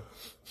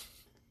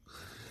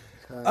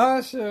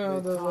 Usher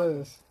on the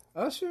list.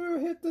 Usher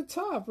hit the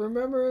top,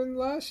 remember in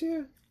last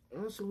year?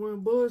 Usher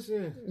went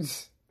bullshit.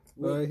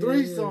 With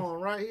 3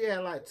 songs, right? He had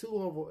like 2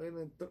 of them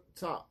in the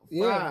top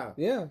 5.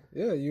 Yeah,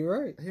 you're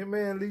right. Him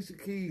and Alicia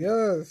Keys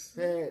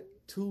had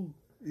 2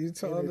 you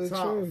told in the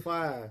top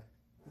 5.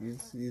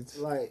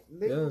 Like,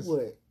 nigga,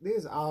 what?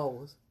 This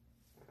ours.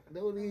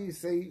 Don't even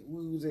say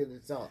we was in the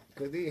top,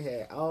 because they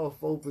had all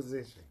 4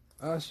 positions.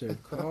 Usher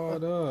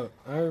caught up.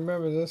 I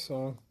remember this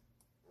song.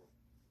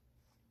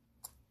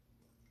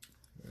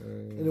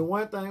 And the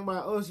one thing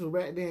about Usher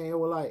back then, it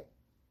was like,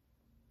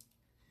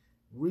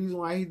 reason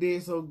why he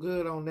did so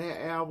good on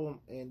that album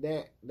and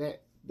that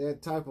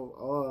that type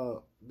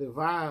of the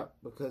vibe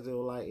because it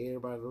was like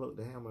everybody looked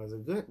at him as a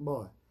good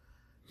boy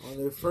on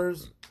their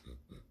first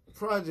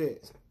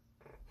projects.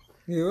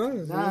 He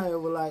was. Now it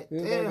was like,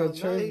 damn, like a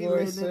church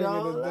boy singing and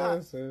out.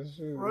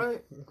 dancing.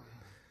 Right?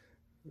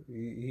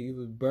 He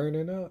was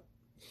burning up.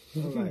 I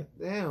was like,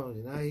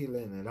 damn, now he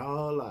letting it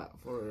all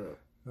out for real.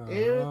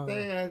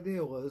 Everything I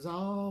did was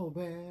all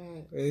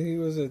bad. And he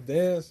was a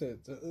dancer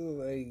too,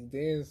 like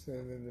dancing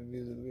in the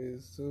music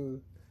videos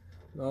too,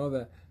 and all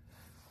that.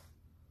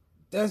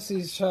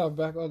 Destiny's Child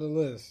back on the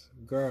list,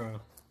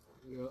 girl.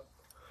 Yeah.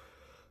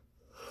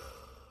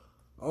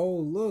 Oh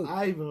look,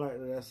 I even liked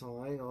that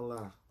song. I ain't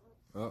gonna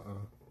lie.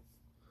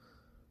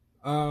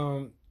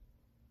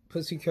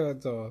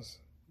 Pussycat Dolls.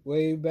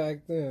 Way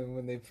back then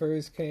when they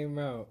first came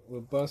out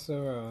with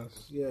Busta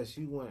Rhymes. Yeah,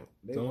 she went.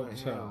 They went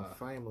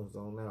famous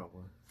on that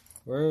one.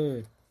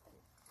 Word.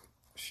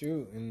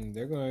 Shoot, and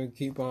they're gonna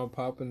keep on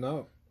popping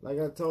up. Like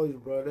I told you,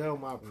 bro, that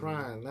was my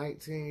prime.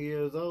 19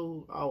 years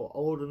old. I was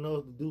old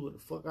enough to do what the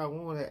fuck I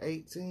wanted at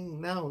 18.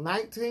 Now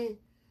 19.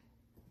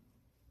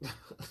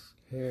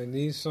 And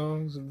these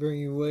songs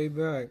bring you way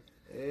back.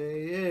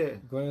 Yeah.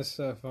 Gwen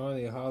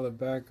Stefani, Holla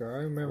Back Girl.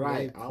 I remember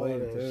they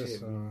played this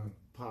song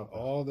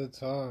all the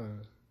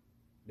time.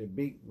 The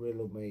beat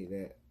really made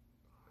that.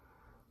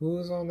 Who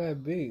was on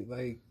that beat?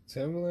 Like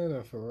Timbaland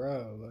or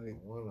Pharrell? Like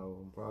one of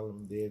them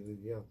probably did it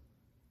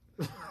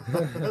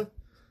together.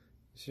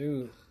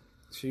 Shoot,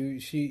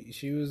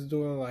 she was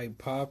doing like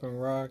pop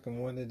and rock and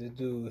wanted to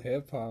do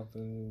hip hop,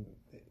 and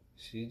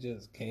she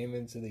just came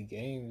into the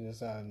game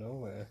just out of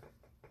nowhere.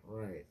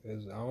 Right.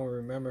 'Cause I don't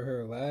remember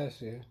her last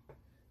year.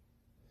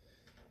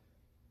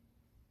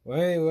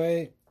 Well,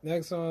 anyway,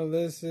 next on the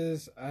list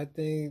is I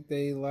Think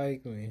They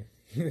Like Me.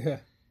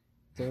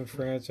 Them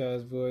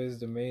Franchise Boys,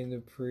 the Main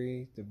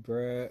Dupree, the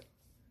Brat.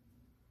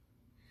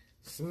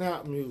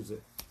 Snap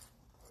music.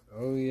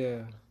 Oh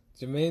yeah,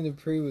 Jermaine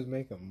Dupri was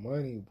making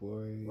money,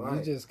 boy. Right.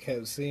 You just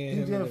kept seeing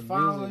him in the music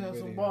video.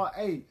 Some boy,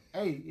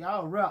 hey,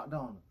 y'all rapped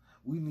on it.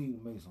 We need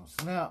to make some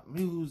snap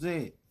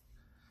music.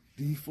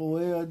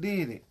 D4L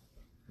did it.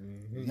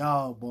 Mm-hmm.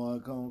 Y'all boy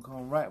come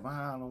right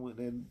behind them with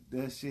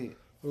that shit.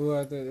 Who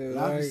I think they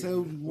y'all can say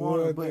what you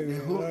want, but the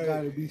hook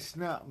gotta be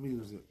snap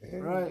music,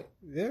 right?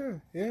 Yeah.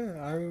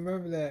 I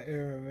remember that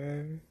era,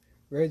 man.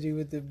 Reggie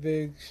with the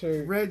big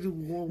shirt. Reggie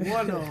was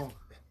one of them.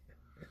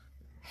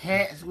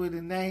 Hats with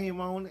a name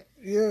on it.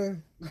 Yeah.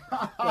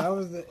 That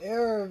was the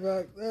era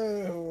back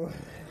then.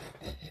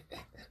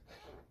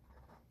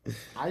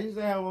 I used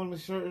to have on the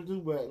shirt too,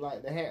 but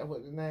like the hat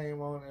with the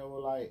name on it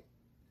was like,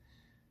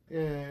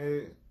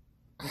 yeah.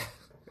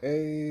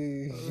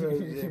 Hey.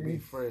 Just be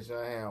fresh.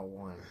 I had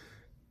one.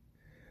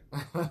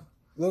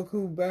 Look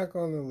who back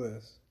on the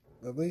list.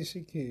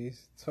 Alicia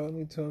Keys,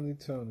 Tony,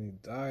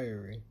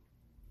 Diary.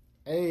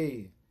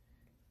 Hey.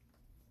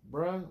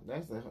 Bruh,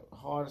 that's the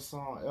hardest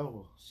song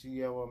ever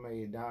she ever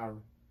made,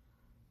 Diary.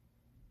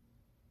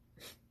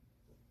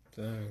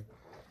 Dang.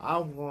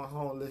 I'm going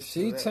home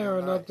listening to that. She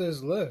tearing up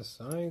this list.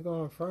 I ain't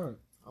going front.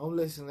 I'm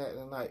listening to that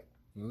tonight.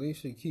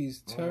 Alicia Keys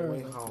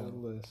tearing up this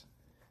list.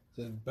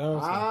 Just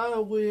bouncing. I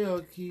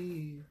will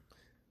keep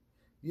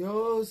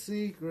your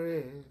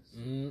secrets.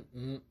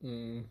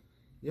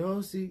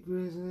 Your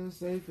secrets are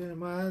safe in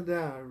my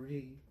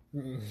diary.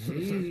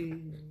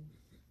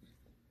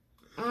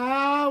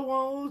 I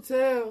won't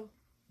tell.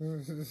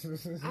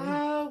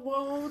 I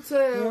won't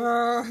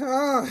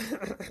tell.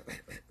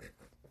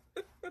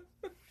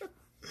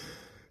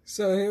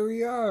 So here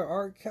we are.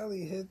 R.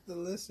 Kelly hit the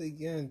list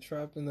again.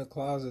 Trapped in the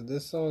Closet.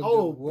 This song.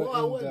 Oh boy,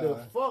 what the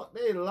fuck?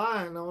 They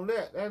lying on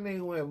that. That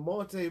nigga went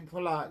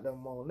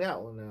multi-platinum on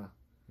that one now.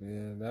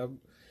 Yeah, that.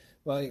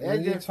 Like,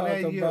 when you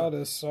talk about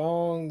a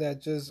song that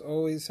just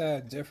always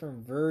had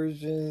different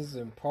versions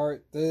and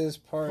part this,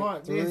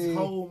 part three. This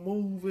whole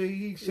movie,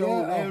 he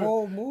showed a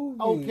whole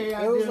movie. Okay,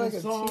 it was like a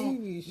song.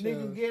 TV show.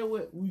 Nigga, get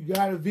what? We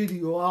got a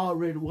video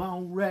already. While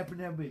I'm rapping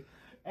that bitch.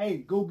 Hey,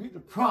 go get the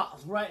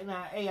props right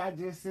now. Hey, I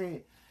just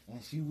said.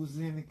 And she was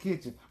in the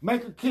kitchen.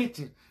 Make a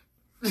kitchen.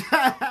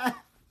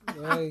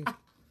 Like,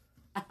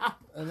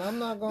 and I'm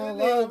not gonna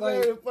lie. Like,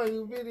 made a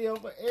fucking video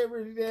for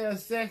every damn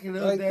second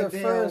of that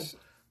damn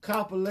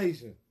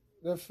compilation.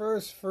 The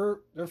first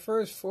 4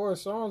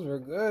 songs were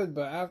good,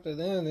 but after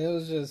then it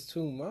was just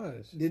too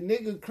much. The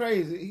nigga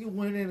crazy. He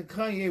went into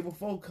Kanye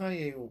before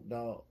Kanye,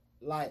 dog.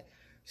 Like,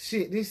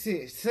 shit, this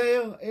shit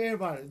sell.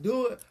 Everybody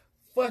do it.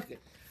 Fuck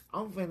it.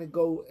 I'm finna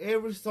go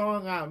every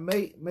song I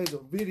make a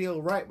video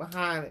right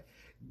behind it.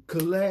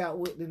 Collab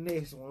with the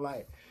next one.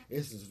 Like,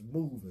 it's just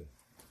moving.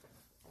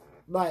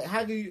 Like,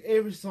 how do you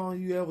every song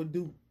you ever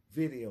do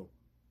video?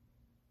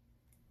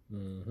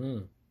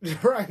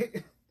 Mm-hmm.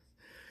 Right?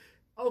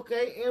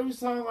 Okay, every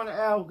song on the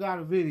album got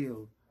a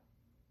video.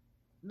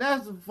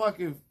 That's a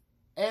fucking...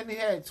 And they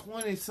had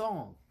 20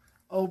 songs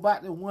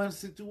about the one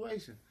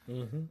situation.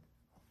 Mm-hmm.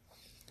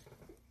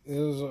 It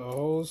was a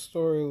whole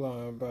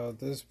storyline about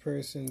this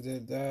person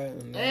did that.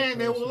 And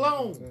they were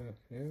alone.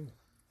 Yeah.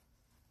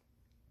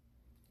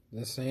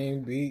 The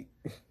same beat.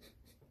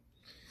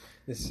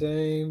 The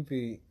same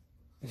beat.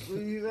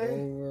 What you say?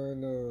 Over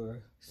and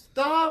over.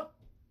 Stop!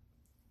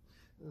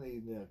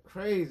 They're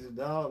crazy,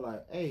 dog.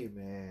 Like, hey,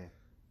 man.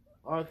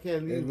 R.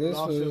 Kelly, you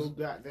lost your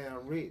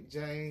goddamn Rick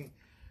James,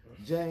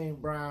 James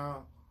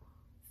Brown,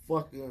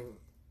 fucking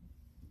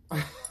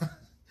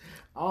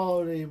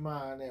all they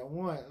mind at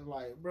once.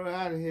 Like, bro,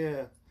 out of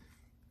here.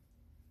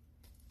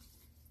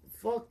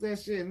 Fuck that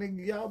shit,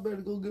 nigga. Y'all better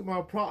go get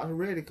my product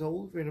ready, cause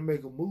we finna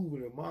make a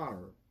movie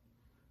tomorrow.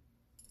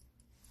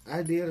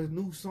 I did a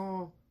new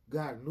song,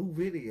 got a new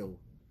video.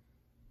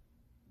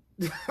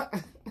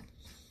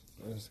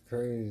 That's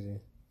crazy.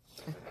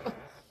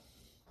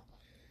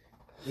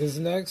 This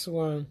next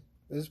one,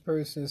 this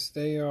person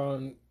stay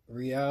on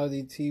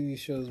reality TV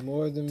shows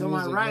more than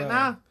music right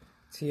now?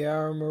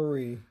 Tiara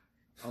Marie.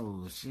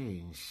 Oh,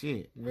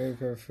 shit. Make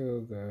her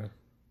feel good.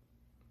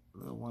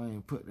 Lil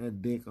Wayne put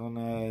that dick on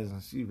her ass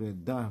and she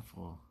been done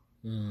for.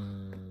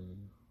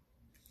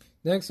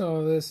 Next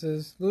on the list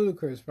is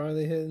Ludacris,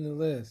 finally hitting the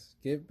list.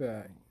 Get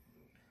Back.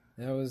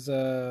 That was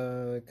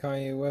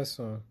Kanye West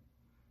song.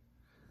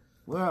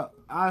 Well,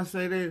 I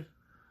say this.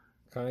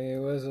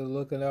 Kanye West was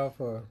looking out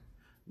for her.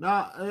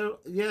 Nah,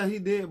 yeah, he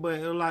did, but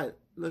it was like,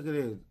 look at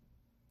this.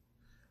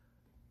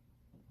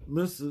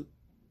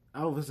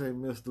 I would say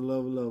Mr.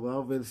 Lover. I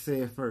was going to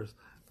say it first.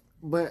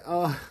 But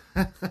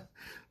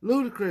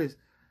Ludacris,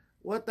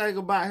 one thing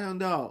about him,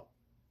 dog,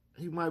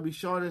 he might be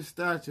short in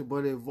stature,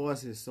 but his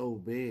voice is so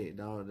big,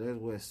 dog. That's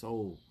what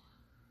sold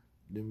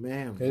the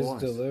man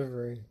voice. His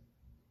delivery.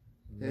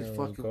 His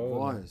fucking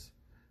voice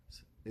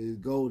is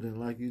golden,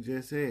 like you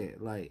just said.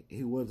 Like,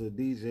 he was a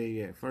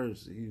DJ at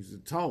first. He used to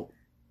talk.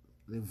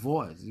 The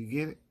voice, you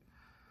get it?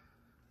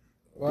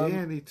 Well,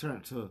 then he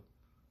turned to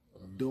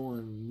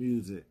doing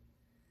music.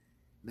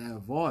 That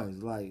voice,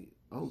 like,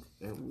 oh.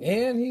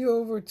 And he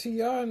over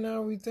T.I.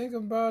 now, we think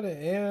about it.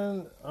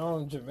 And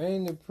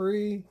Jermaine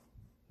Dupri,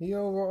 he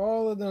over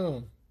all of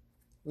them.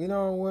 We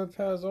don't went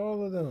past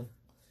all of them.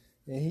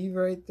 And he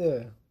right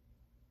there.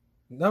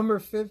 Number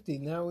 50.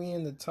 Now we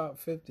in the top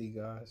 50,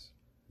 guys.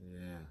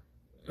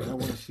 Yeah. And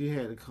when she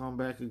had to come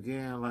back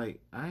again, like,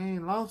 I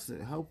ain't lost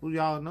it. Hopefully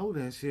y'all know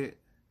that shit.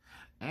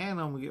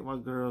 And I'm going to get my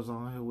girls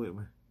on here with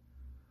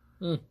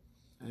me.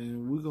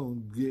 And we're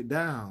going to get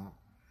down.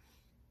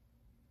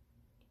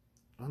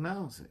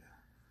 Announce it.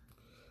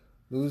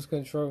 Lose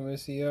Control,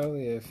 Missy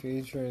Elliott,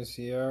 featuring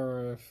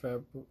Ciara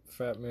and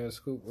Fat Man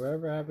Scoop.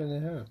 Whatever happened to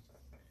him?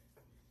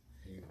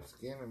 He was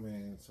Skinner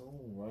Man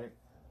soon, right?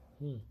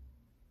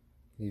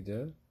 He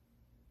did?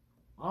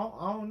 I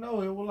don't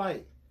know. It was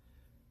like,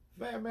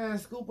 Fat Man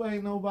Scoop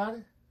ain't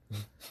nobody.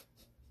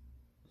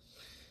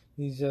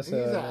 He's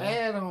an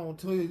add-on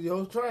to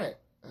your track.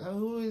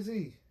 Who is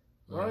he?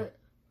 Right?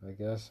 I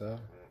guess so.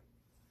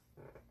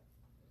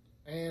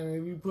 And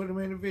if you put him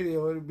in the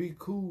video, it'll be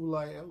cool.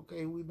 Like,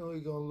 okay, we know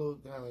he's going to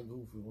look kind of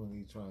goofy when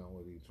he's trying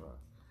what he's trying.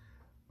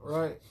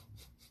 Right?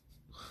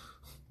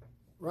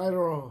 Right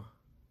or wrong?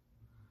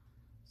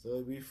 So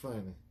it'll be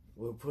funny.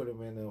 We'll put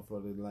him in there for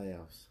the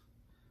laughs.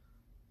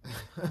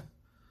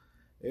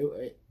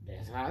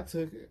 That's how I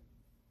took it.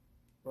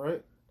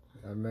 Right?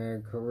 That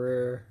man's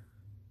career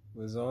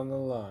was on the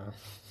line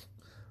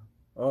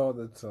all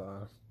the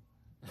time.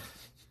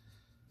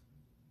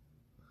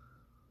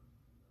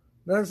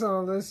 Next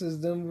on the list is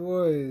Them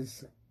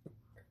Boys.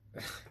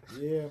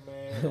 Yeah,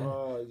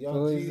 man.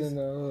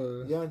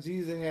 Young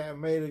Jesus had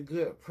made a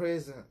good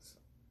presence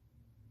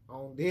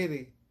on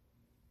Diddy.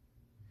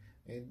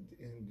 And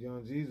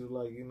Young Jesus was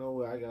like, you know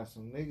what? I got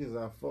some niggas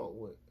I fuck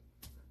with.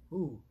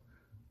 Who?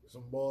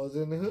 Some boys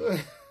in the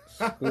hood.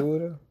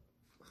 Scooter.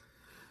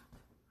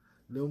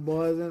 Them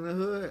boys in the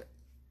hood.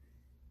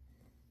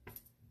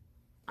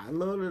 I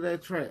loved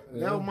that track.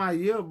 Yeah. That was my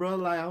year, bro.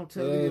 Like, I'm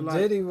telling you, like,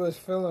 Diddy was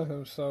feeling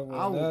himself.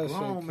 I was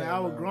grown, man. I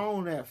was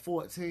grown at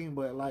 14,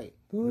 but like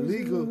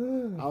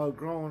legal, I was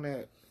grown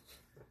at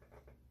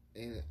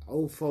in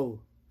 04.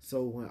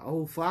 So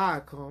when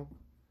 05 come,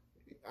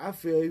 I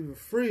feel even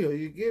freer.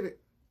 You get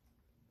it?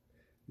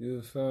 You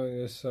was feeling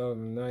yourself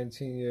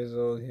 19 years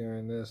old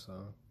hearing this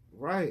song.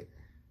 Right.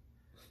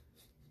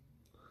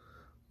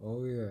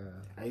 Oh yeah.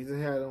 I used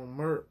to have on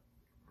Merc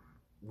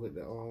with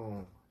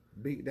the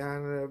beat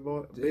down there,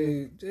 boy.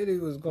 Diddy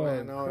was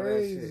going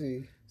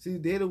crazy. See,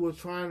 Diddy was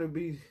trying to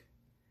be.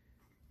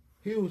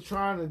 He was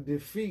trying to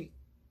defeat.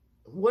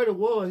 What it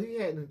was, he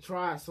hadn't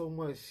tried so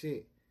much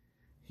shit.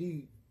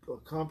 He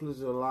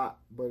accomplished a lot,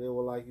 but it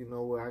was like, you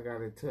know what? I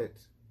gotta touch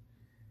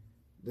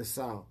the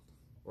South,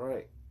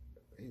 right?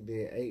 He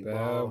did 8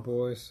 Ball. Bad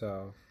Boy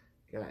South.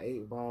 Got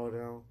 8 Ball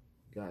down.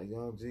 Got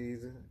Young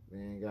Jesus.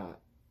 Then got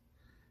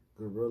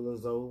Gorilla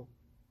Zoe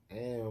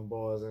and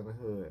Boys in the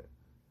Hood.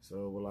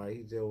 So it was like,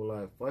 he just was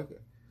like, fuck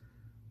it.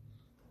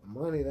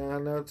 Money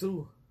down there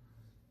too.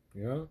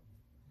 Yeah.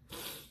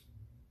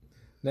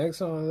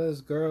 Next on the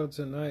list, Girl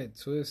Tonight,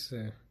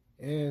 Twisted,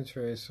 and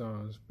Trey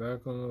Songz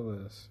back on the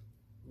list.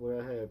 What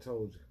I had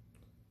told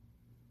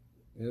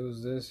you. It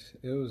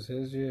was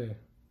his year.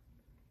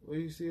 Where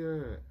you see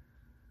that?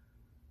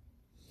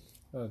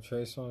 Oh,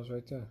 Trey Songz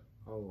right there.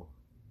 Oh.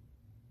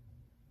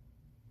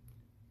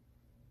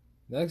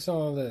 Next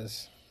on the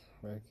list,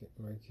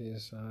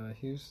 Marquise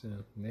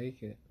Houston,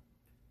 Naked.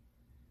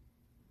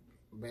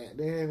 Back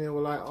then, it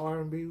was like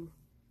R&B.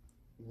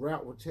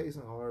 Rap was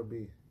chasing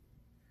R&B.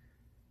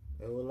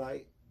 It was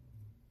like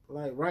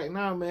right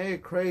now, man,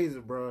 it's crazy,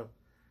 bro.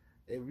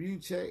 If you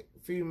check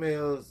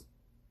females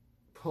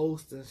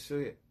post and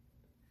shit,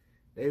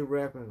 they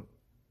rapping,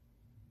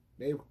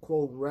 they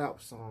quote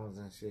rap songs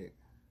and shit.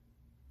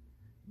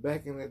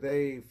 Back in the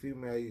day,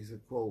 female used to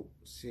quote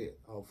shit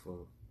off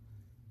of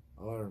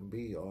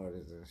R&B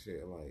artists and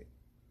shit. Like,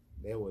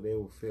 they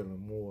were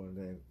feeling more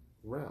than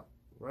rap,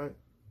 right?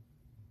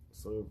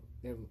 So,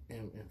 and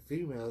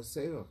females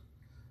sell,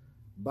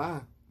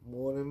 buy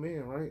more than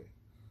men, right?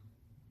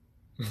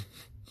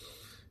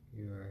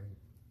 You're right.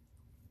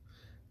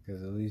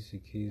 Because Alicia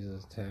Keys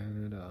is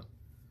tearing it up.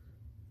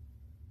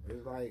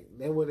 It's like,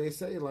 that's what they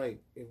say.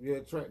 Like, if you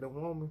attract a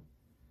woman,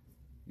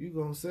 you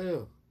gonna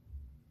sell.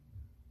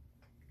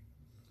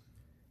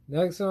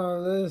 Next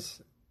on the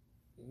list,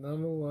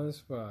 number 1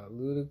 spot,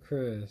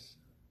 Ludacris.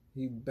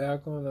 He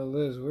back on the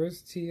list.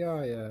 Where's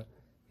T.I. at?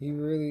 He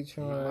really He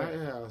trying. might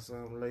have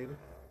something later.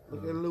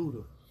 Look at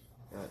Luda.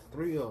 Got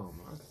 3 of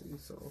them. I see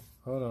so.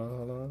 Hold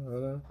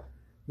on.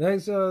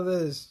 Next on the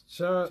list,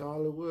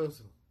 Charlie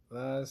Wilson.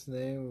 Last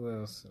name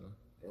Wilson.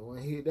 And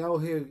when that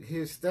was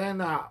his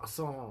standout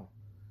song.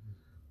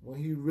 When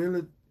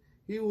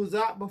he was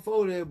out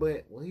before that,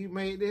 but when he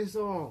made this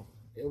song,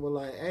 it was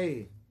like,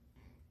 hey,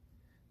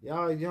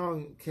 y'all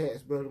young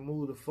cats better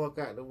move the fuck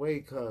out the way,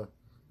 cause,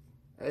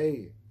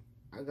 hey,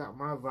 I got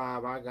my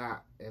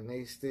vibe and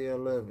they still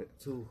love it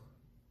too.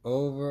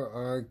 Over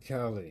R.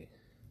 Kelly.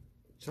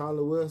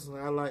 Charlie Wilson,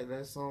 I like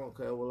that song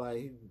cause it was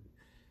like,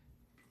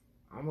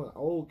 I'm an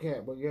old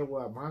cat, but guess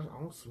what?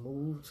 I'm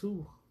smooth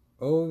too.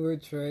 Over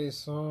Trey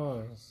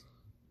Songz.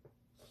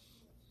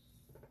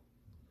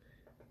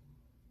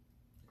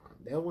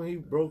 That when he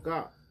broke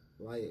out,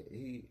 like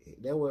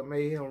that what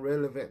made him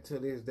relevant to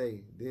this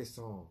day. This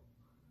song,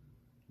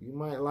 you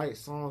might like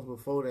songs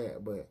before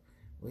that, but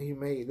when he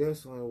made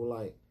this one, it was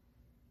like,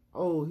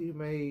 oh, he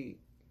made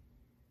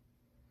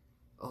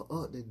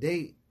up to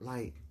date,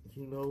 like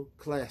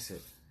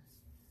classic,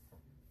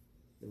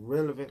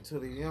 relevant to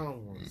the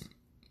young ones.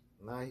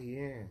 Now he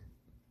in.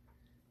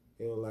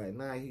 It was like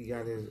now he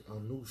got a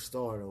new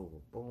start over.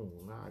 Boom.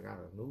 Now I got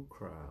a new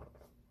crowd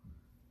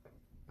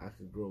I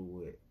could grow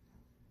with.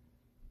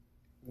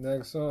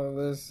 Next on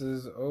the list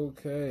is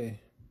OK.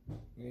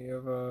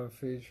 Nirvana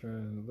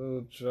featuring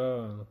Lil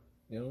Jon,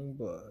 Young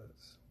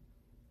Bloods.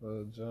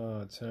 Lil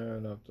Jon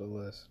tearing up the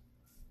list.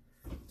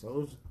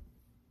 Told you.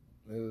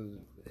 It was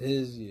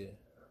his year.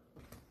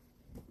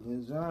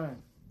 Lil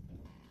Jon.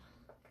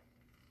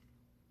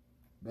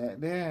 Back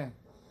then,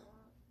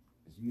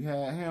 you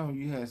had him,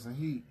 you had some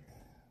heat.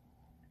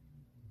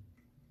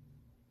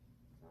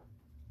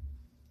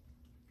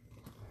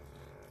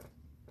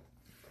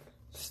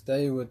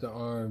 Stay with the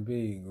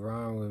R&B,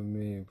 Grind With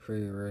Me, and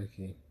Pretty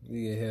Ricky.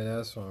 You can hear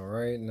that song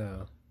right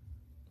now.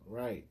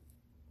 Right.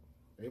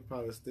 They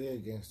probably still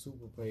getting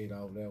super paid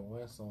off that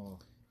one song.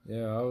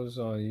 Yeah, I was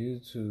on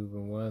YouTube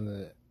and one of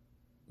the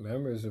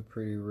members of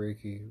Pretty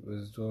Ricky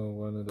was doing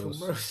one of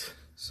those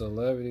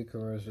celebrity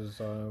commercials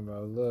talking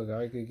about, look,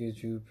 I could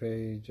get you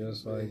paid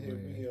just like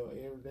me.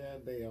 Every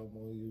damn day I'm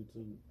on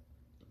YouTube.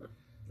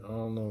 I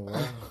don't know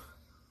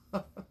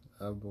why.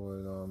 That boy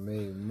done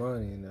made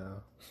money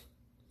now.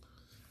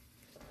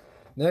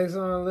 Next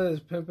on the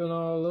list, Pimpin'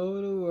 All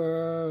Over the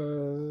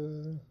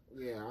World.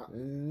 Yeah.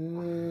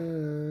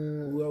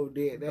 Whoever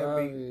did that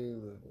beat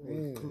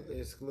was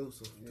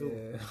exclusive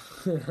too.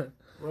 Yeah.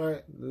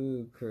 Right.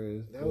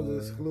 Ludacris. That was an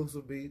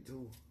exclusive beat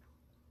too.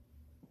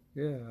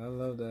 Yeah, I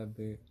love that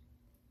beat.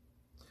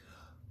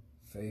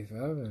 Faith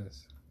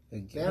Evans.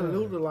 Again. That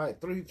Luda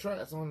like 3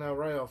 tracks on that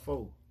right or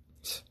 4.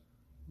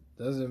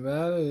 Doesn't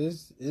matter.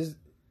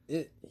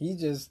 He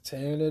just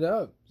tearing it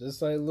up,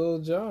 just like Lil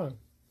Jon.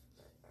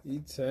 He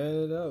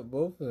tearing it up,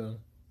 both of them.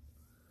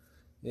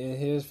 Then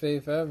here's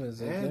Faith Evans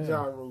again. And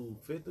Ja Rule.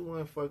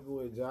 51 fucking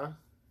with Ja.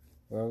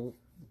 Well,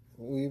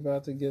 we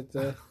about to get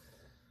there.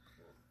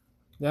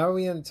 Now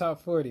we in the top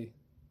 40.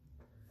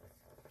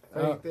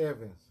 Faith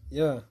Evans.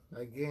 Yeah.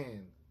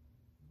 Again.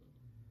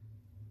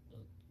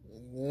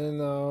 And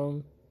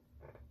then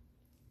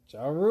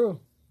Ja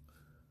Rule.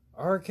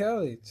 R.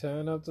 Kelly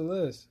tearing up the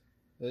list.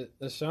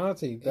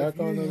 Ashanti back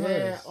on the list. If you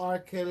had R.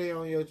 Kelly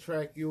on your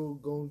track, you were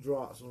going to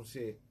drop some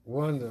shit.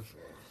 Wonderful.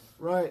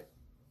 Right.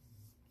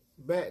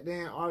 Back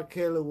then, R.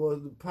 Kelly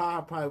was the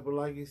power piper,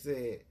 like you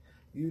said.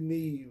 You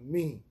need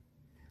me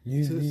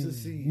to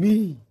succeed.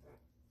 Me.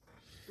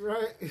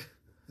 Right.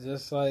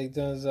 Just like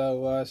Denzel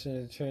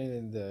Washington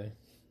Training Day.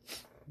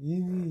 You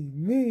need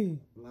me.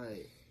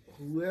 Like,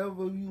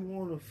 whoever you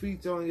want to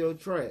feature on your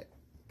track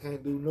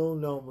can't do no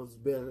numbers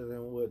better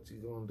than what you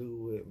going to do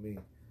with me.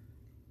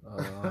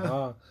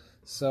 Uh-huh.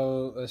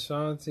 So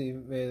Ashanti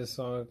made a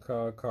song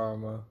called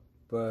Karma,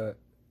 but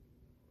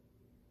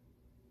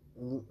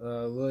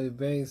Lloyd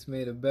Banks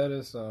made a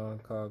better song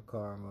called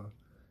Karma,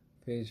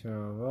 featuring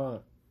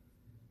Avant.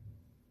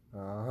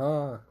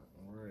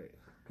 Right.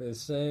 The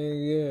same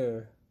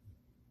year,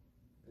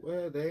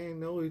 Well, they ain't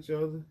know each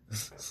other.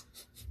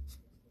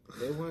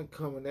 They weren't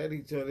coming at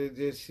each other.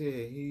 Just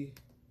shit.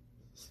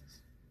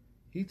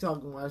 He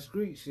talking my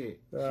street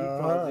shit. She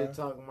probably just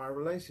talking my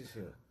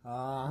relationship.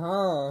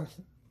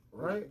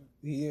 Right?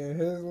 He in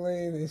his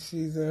lane and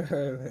she's in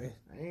her lane.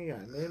 I ain't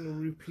got nothing to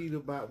repeat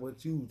about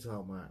what you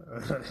talking about.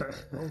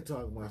 I'm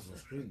talking about some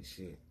street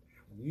shit.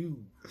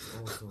 You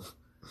on some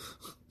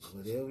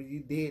whatever you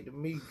did to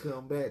me,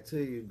 come back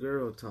to your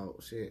girl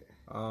talk shit.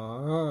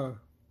 Oh,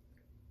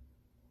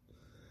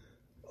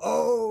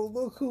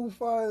 look who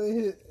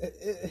finally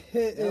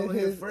hit in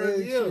his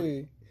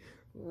entry.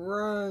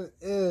 Run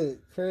it,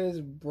 Chris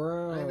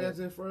Brown. Ain't that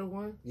his first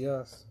one?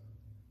 Yes.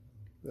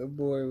 The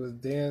boy was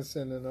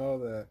dancing and all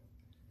that.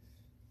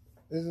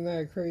 Isn't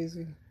that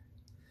crazy?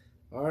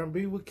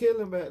 R&B was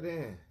killing back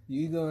then.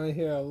 You gonna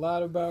hear a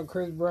lot about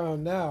Chris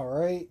Brown now,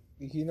 right?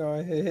 You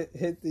know,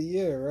 hit the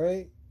year,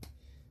 right?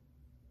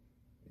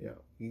 Yeah.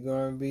 You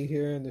gonna be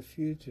here in the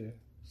future.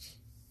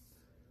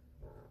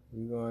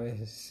 We're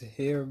gonna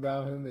hear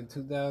about him in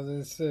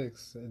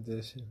 2006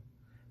 edition.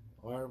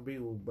 R&B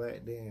was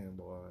back then,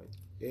 boy.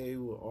 It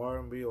was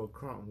R&B or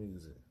crunk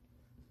music.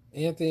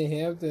 Anthony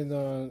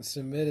Hampton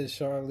submitted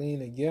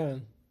Charlene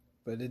again,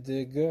 but it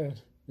did good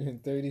in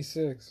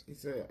 36. He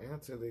said,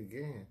 answer it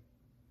again.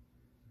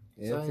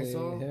 Anthony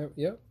Hampton,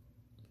 yep.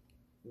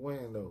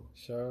 When though?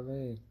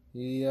 Charlene.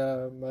 He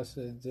must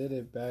have did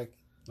it back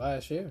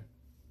last year.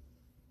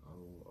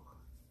 Oh,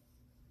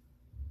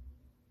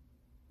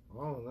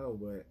 I don't know,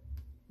 but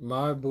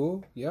My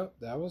Boo, yep,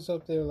 that was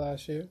up there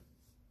last year.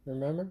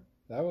 Remember?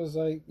 That was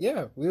like,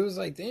 yeah, we was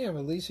like, damn,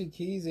 Alicia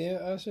Keys and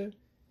Usher.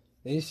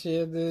 They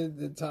shared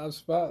the top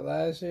spot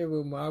last year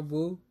with My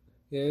Boo.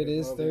 Here it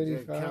is,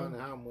 35. Counting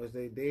how much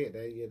they did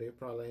that year, they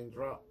probably ain't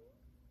dropped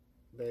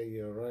that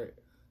year, right?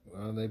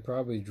 Well, they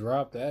probably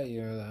dropped that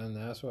year, and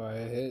that's why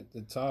it hit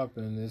the top,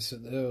 and it's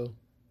still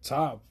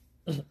top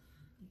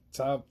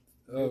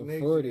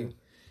 40.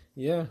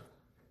 Yeah,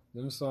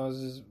 them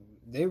songs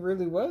they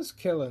really was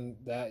killing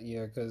that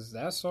year because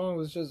that song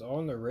was just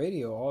on the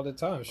radio all the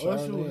time.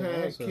 Usher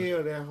had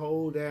killed that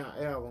whole damn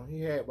album.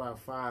 He had about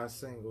 5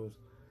 singles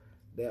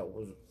that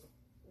was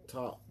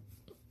top.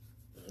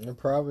 And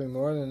probably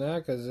more than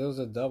that because it was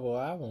a double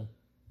album.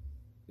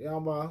 Yeah,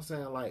 I'm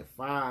saying like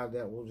 5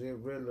 that was just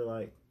really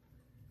like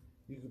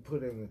you could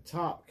put in the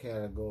top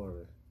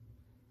category.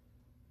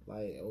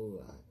 Like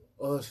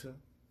Usher.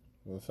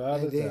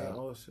 Without a doubt.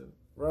 Usher,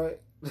 right?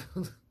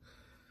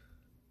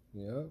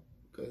 Yep.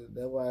 Cause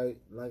that's why,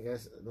 like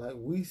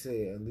we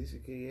said, Alicia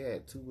Keys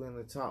had 2 in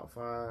the top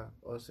 5.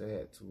 Usher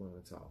had 2 in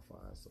the top 5.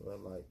 So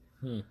that's like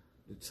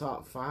the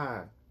top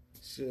 5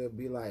 should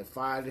be like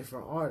 5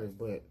 different artists,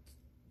 but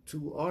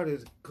 2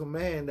 artists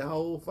command the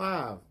whole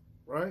 5,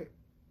 right?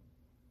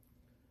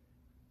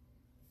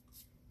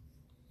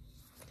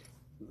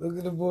 Look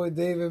at the boy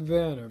David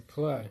Banner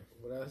play.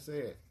 What I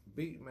said,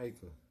 beat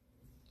maker.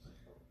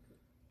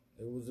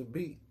 It was a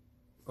beat.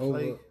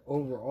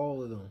 Over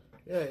all of them.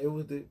 Yeah, it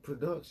was the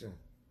production.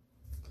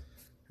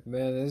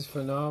 Man, it's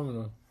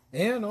phenomenal.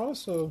 And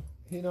also,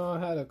 I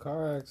had a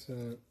car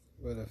accident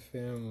with a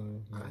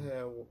family.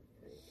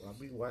 I'll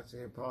be watching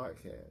his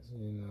podcast.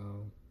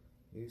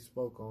 He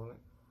spoke on it.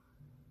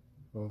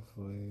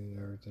 Hopefully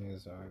everything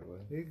is alright with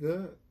him. He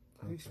good.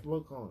 He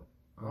spoke on it.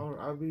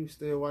 I'll be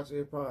still watching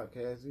his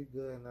podcast. He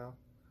good now.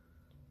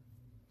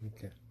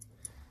 Okay.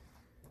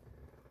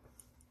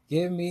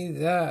 Give me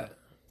that.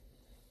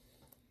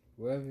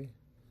 Webby.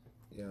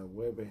 Yeah,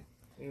 Webby.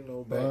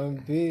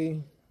 Bun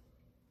B.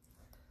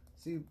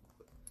 See,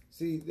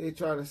 they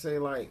try to say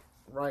like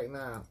right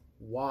now,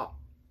 WAP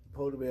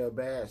supposed to be a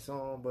bad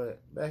song,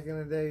 but back in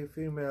the day,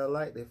 female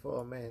liked it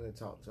for a man to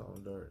talk to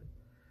them dirty.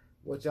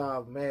 What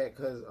y'all mad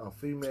because a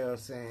female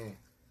saying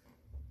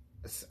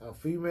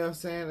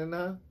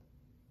enough?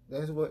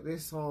 That's what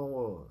this song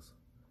was.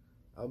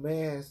 A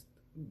man's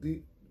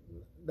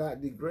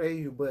not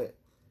degrade you, but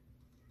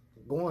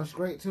going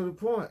straight to the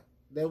point.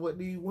 That's what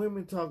these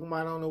women talking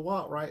about on the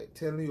walk, right?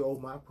 Telling you, oh,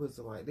 my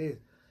pussy like this.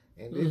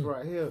 And this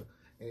right here.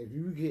 And if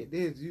you get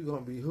this, you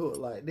going to be hooked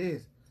like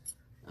this.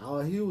 All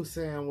he was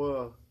saying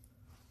was,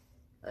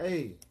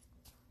 hey,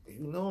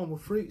 I'm a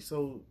freak,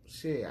 so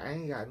shit, I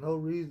ain't got no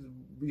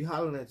reason to be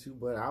hollering at you,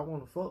 but I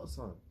want to fuck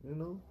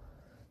something,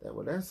 That's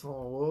what that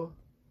song was.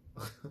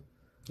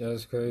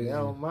 That's crazy.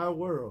 That was my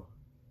world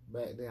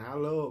back then. I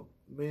love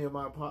me and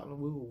my partner,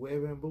 we were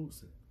Webby and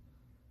Bootsy.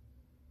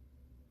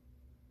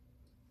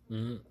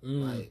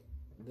 Like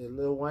the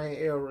Lil Wayne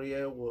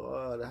area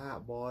with the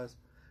Hot Boys.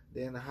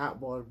 Then the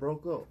Hot Boys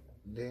broke up.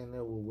 Then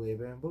there was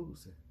Webby and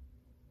Bootsy.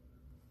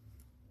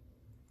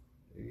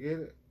 You get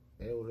it?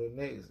 It was the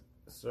next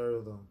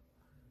Southern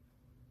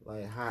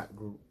like hot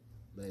group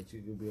that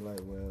you could be like,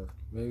 well,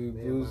 maybe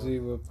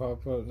Bootsy will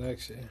pop up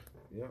next year.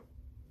 Yep.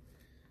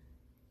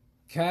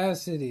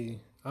 Cassidy,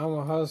 I'm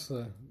a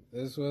Hustler.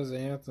 This was the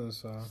anthem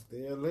song.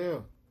 Still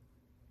live.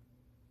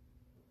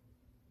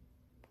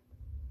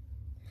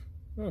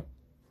 Huh.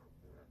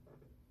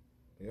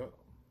 Yep.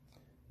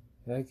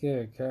 Heck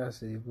yeah,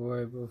 Cassidy,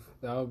 boy.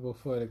 That was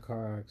before the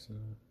car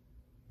accident.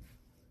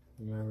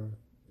 Remember?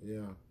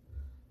 Yeah.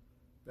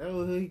 That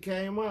was who he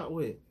came out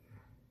with.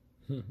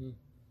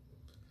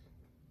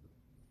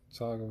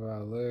 Talk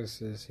about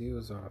lyricists. He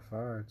was on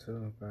fire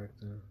too back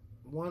then.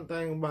 One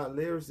thing about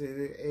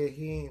lyricists,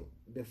 he ain't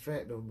the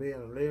fact of being a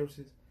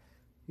lyricist.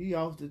 He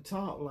off the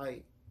top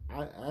like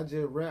I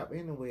just rap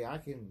anyway. I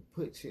can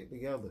put shit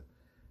together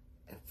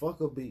and fuck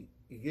a beat.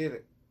 You get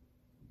it?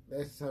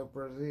 That's the type of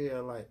person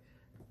here. Like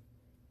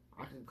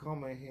I can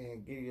come in here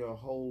and give you a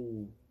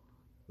whole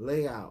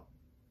layout.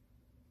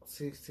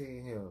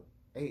 16 here,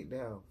 8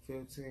 down,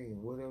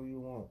 15, whatever you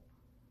want.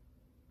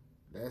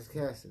 That's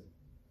Cassidy.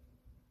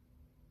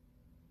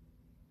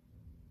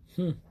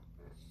 But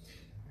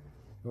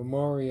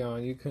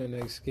Marion, you couldn't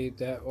escape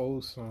that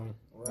old song.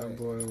 Right. That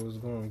boy was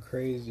going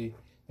crazy.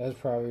 That's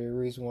probably the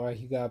reason why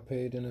he got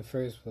paid in the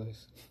first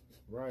place.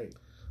 Right.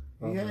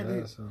 He had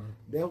that song.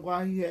 That's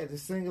why he had to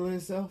single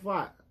himself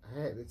out. I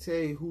had to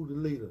tell you who the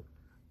leader.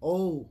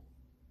 Oh,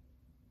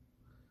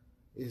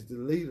 is the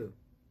leader.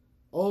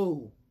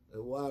 Oh,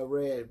 and why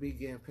Red be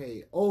getting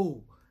paid.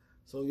 Oh,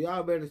 so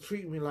y'all better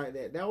treat me like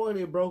that. That's why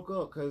they broke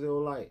up, because they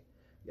were like,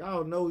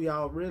 y'all know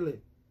y'all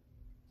really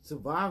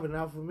surviving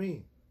out for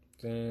me.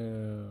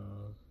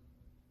 Damn.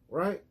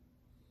 Right?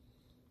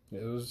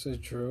 It was the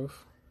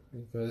truth.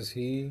 Because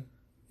he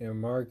and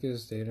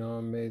Marcus, they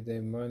don't made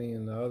their money,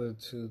 and the other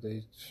two,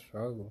 they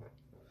struggled.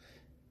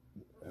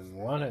 And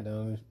one of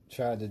them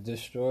tried to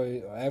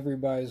destroy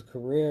everybody's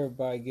career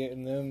by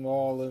getting them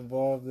all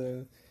involved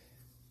in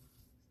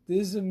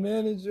this a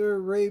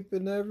manager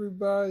raping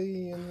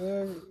everybody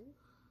and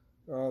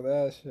all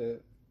that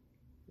shit.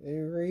 They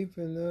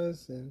raping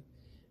us and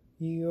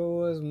he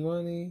owe us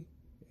money,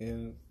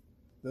 and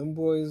them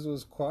boys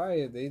was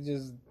quiet. They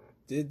just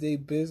did their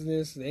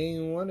business. They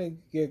didn't want to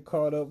get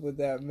caught up with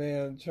that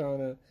man trying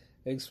to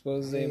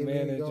expose their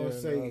manager and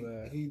say all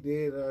that. He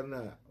did or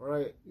not,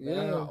 right?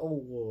 Yeah,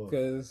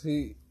 because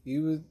he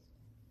was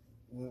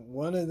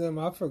one of them.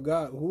 I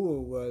forgot who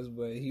it was,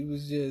 but he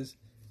was just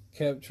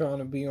kept trying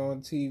to be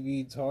on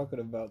TV talking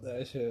about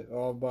that shit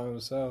all by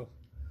himself.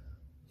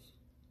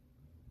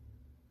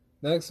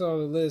 Next on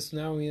the list,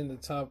 now we in the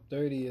top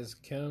 30, is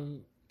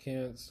Kim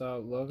Can't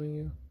Stop Loving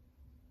You.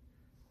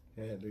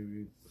 Had to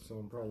be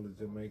some probably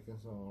Jamaican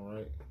song,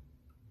 right?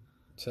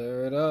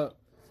 Tear it up.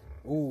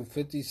 Ooh,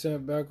 50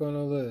 Cent back on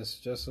the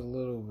list, just a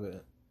little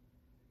bit.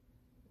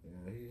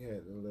 Yeah, he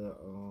had the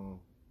little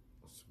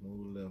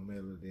smooth little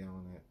melody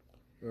on that.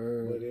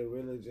 Word. But it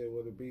really just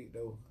with a beat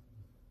though.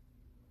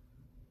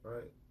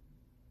 Right?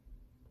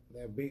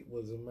 That beat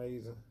was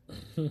amazing.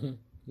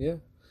 Yeah,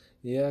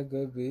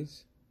 good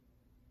beats.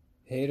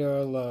 Hate It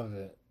or Love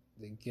It.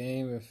 The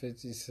Game and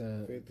 50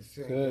 Cent. 50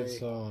 Cent good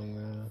song,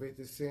 man.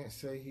 50 Cent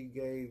say he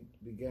gave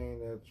the game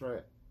that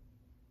track.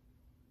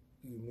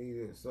 You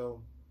needed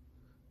so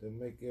to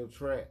make your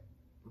track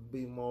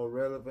be more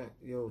relevant,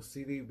 your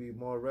CD be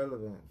more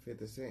relevant.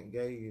 50 Cent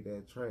gave you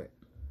that track.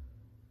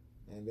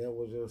 And that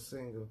was your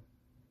single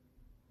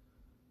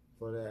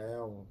for that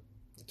album.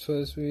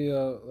 Twist me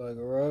up like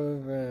a rubber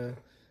band.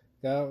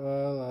 Got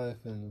my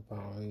life in the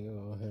palm of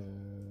your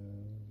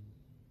hand.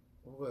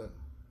 What?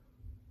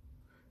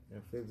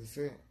 And 50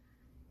 Cent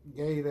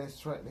gave that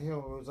track to him.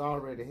 It was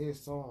already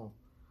his song,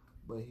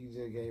 but he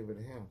just gave it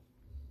to him.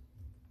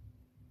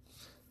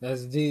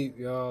 That's deep,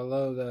 y'all. I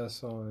love that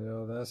song,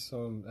 yo. That's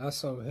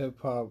some hip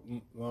hop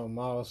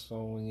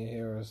milestone when you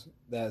hear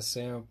that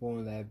sample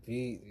and that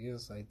beat.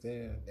 It's like,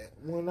 damn.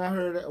 When I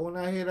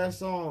hear that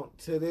song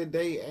to this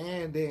day,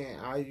 and then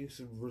I used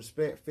to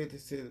respect 50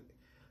 Cent.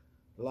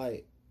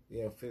 Like,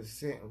 yeah, 50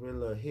 Cent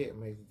really a hit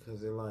maker,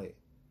 because it like,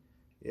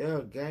 yeah,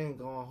 Gang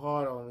going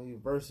hard on these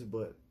verses,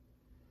 but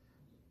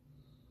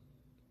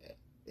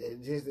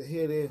just to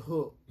hear that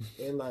hook,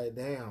 it like,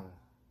 damn,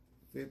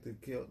 50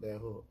 killed that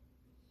hook.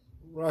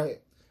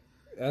 Right.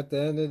 At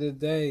the end of the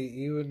day,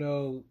 even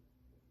though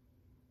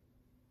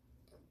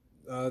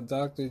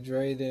Dr.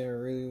 Dre didn't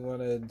really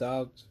want to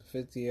adopt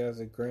 50 as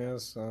a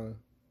grandson,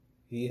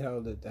 he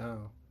held it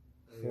down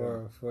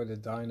for the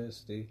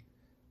dynasty.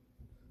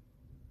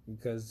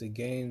 Because the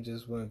game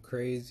just went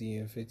crazy,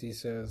 and 50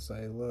 says,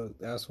 like, look,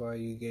 that's why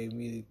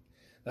Eminem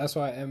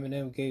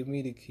gave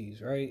me the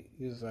keys, right?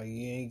 He was like,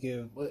 you ain't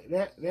give. But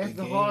that's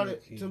the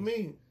hardest, to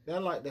me,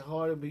 that's like the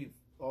hardest beat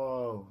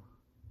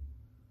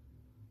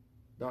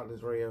Dr.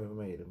 Dre ever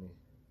made to me.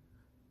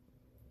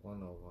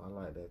 One of them. I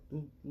like that.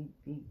 And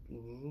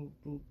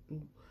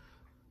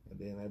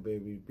then that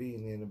baby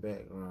beating in the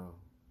background.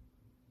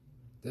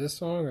 This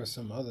song or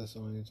some other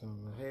song you're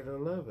talking about? I hate or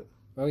love it.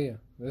 Oh, yeah.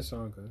 This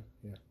song good.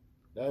 Yeah.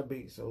 That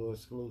beat so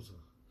exclusive.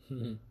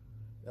 That's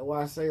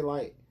why I say,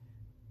 like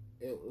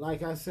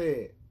I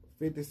said,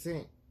 50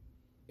 Cent.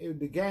 If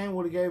the game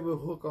would have gave a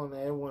hook on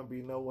that, it wouldn't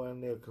be nowhere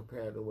near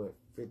compared to what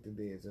 50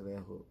 did to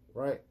that hook.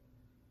 Right?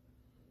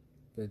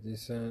 50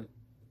 Cent.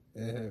 A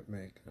hit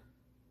maker.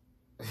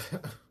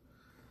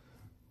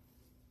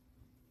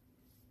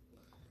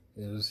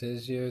 It was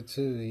his year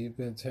too. He's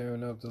been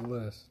tearing up the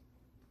list.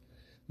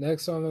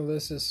 Next on the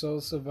list is Soul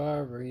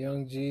Survivor,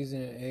 Young Jeezy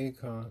and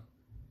Akon.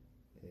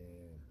 Yeah.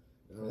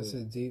 That's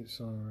a deep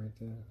song right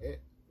there.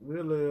 It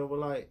really was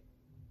like,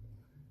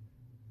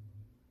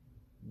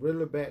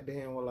 really back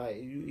then was like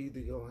you either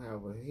gonna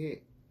have a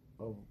hit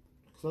of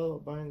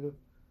club banger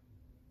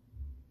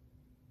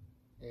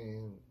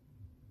and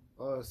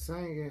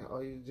singing,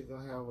 or you just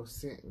gonna have a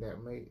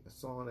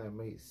song that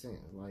made sense,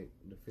 like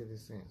the 50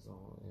 Cent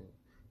song in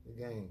the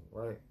game,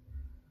 right?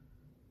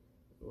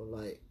 Or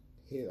like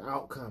his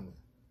outcoming,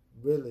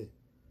 really,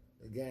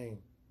 the game.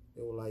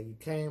 It was like you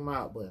came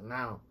out, but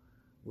now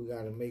we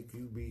gotta make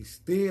you be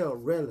still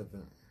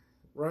relevant,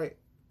 right?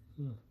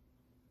 Hmm.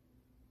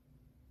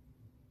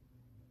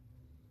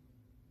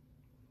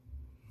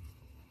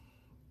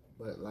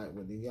 But like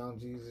with the Young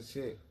Jesus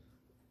shit,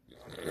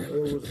 it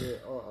was a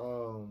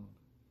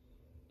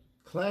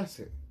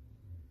classic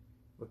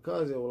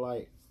because it was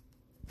like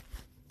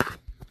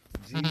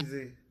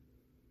Jeezy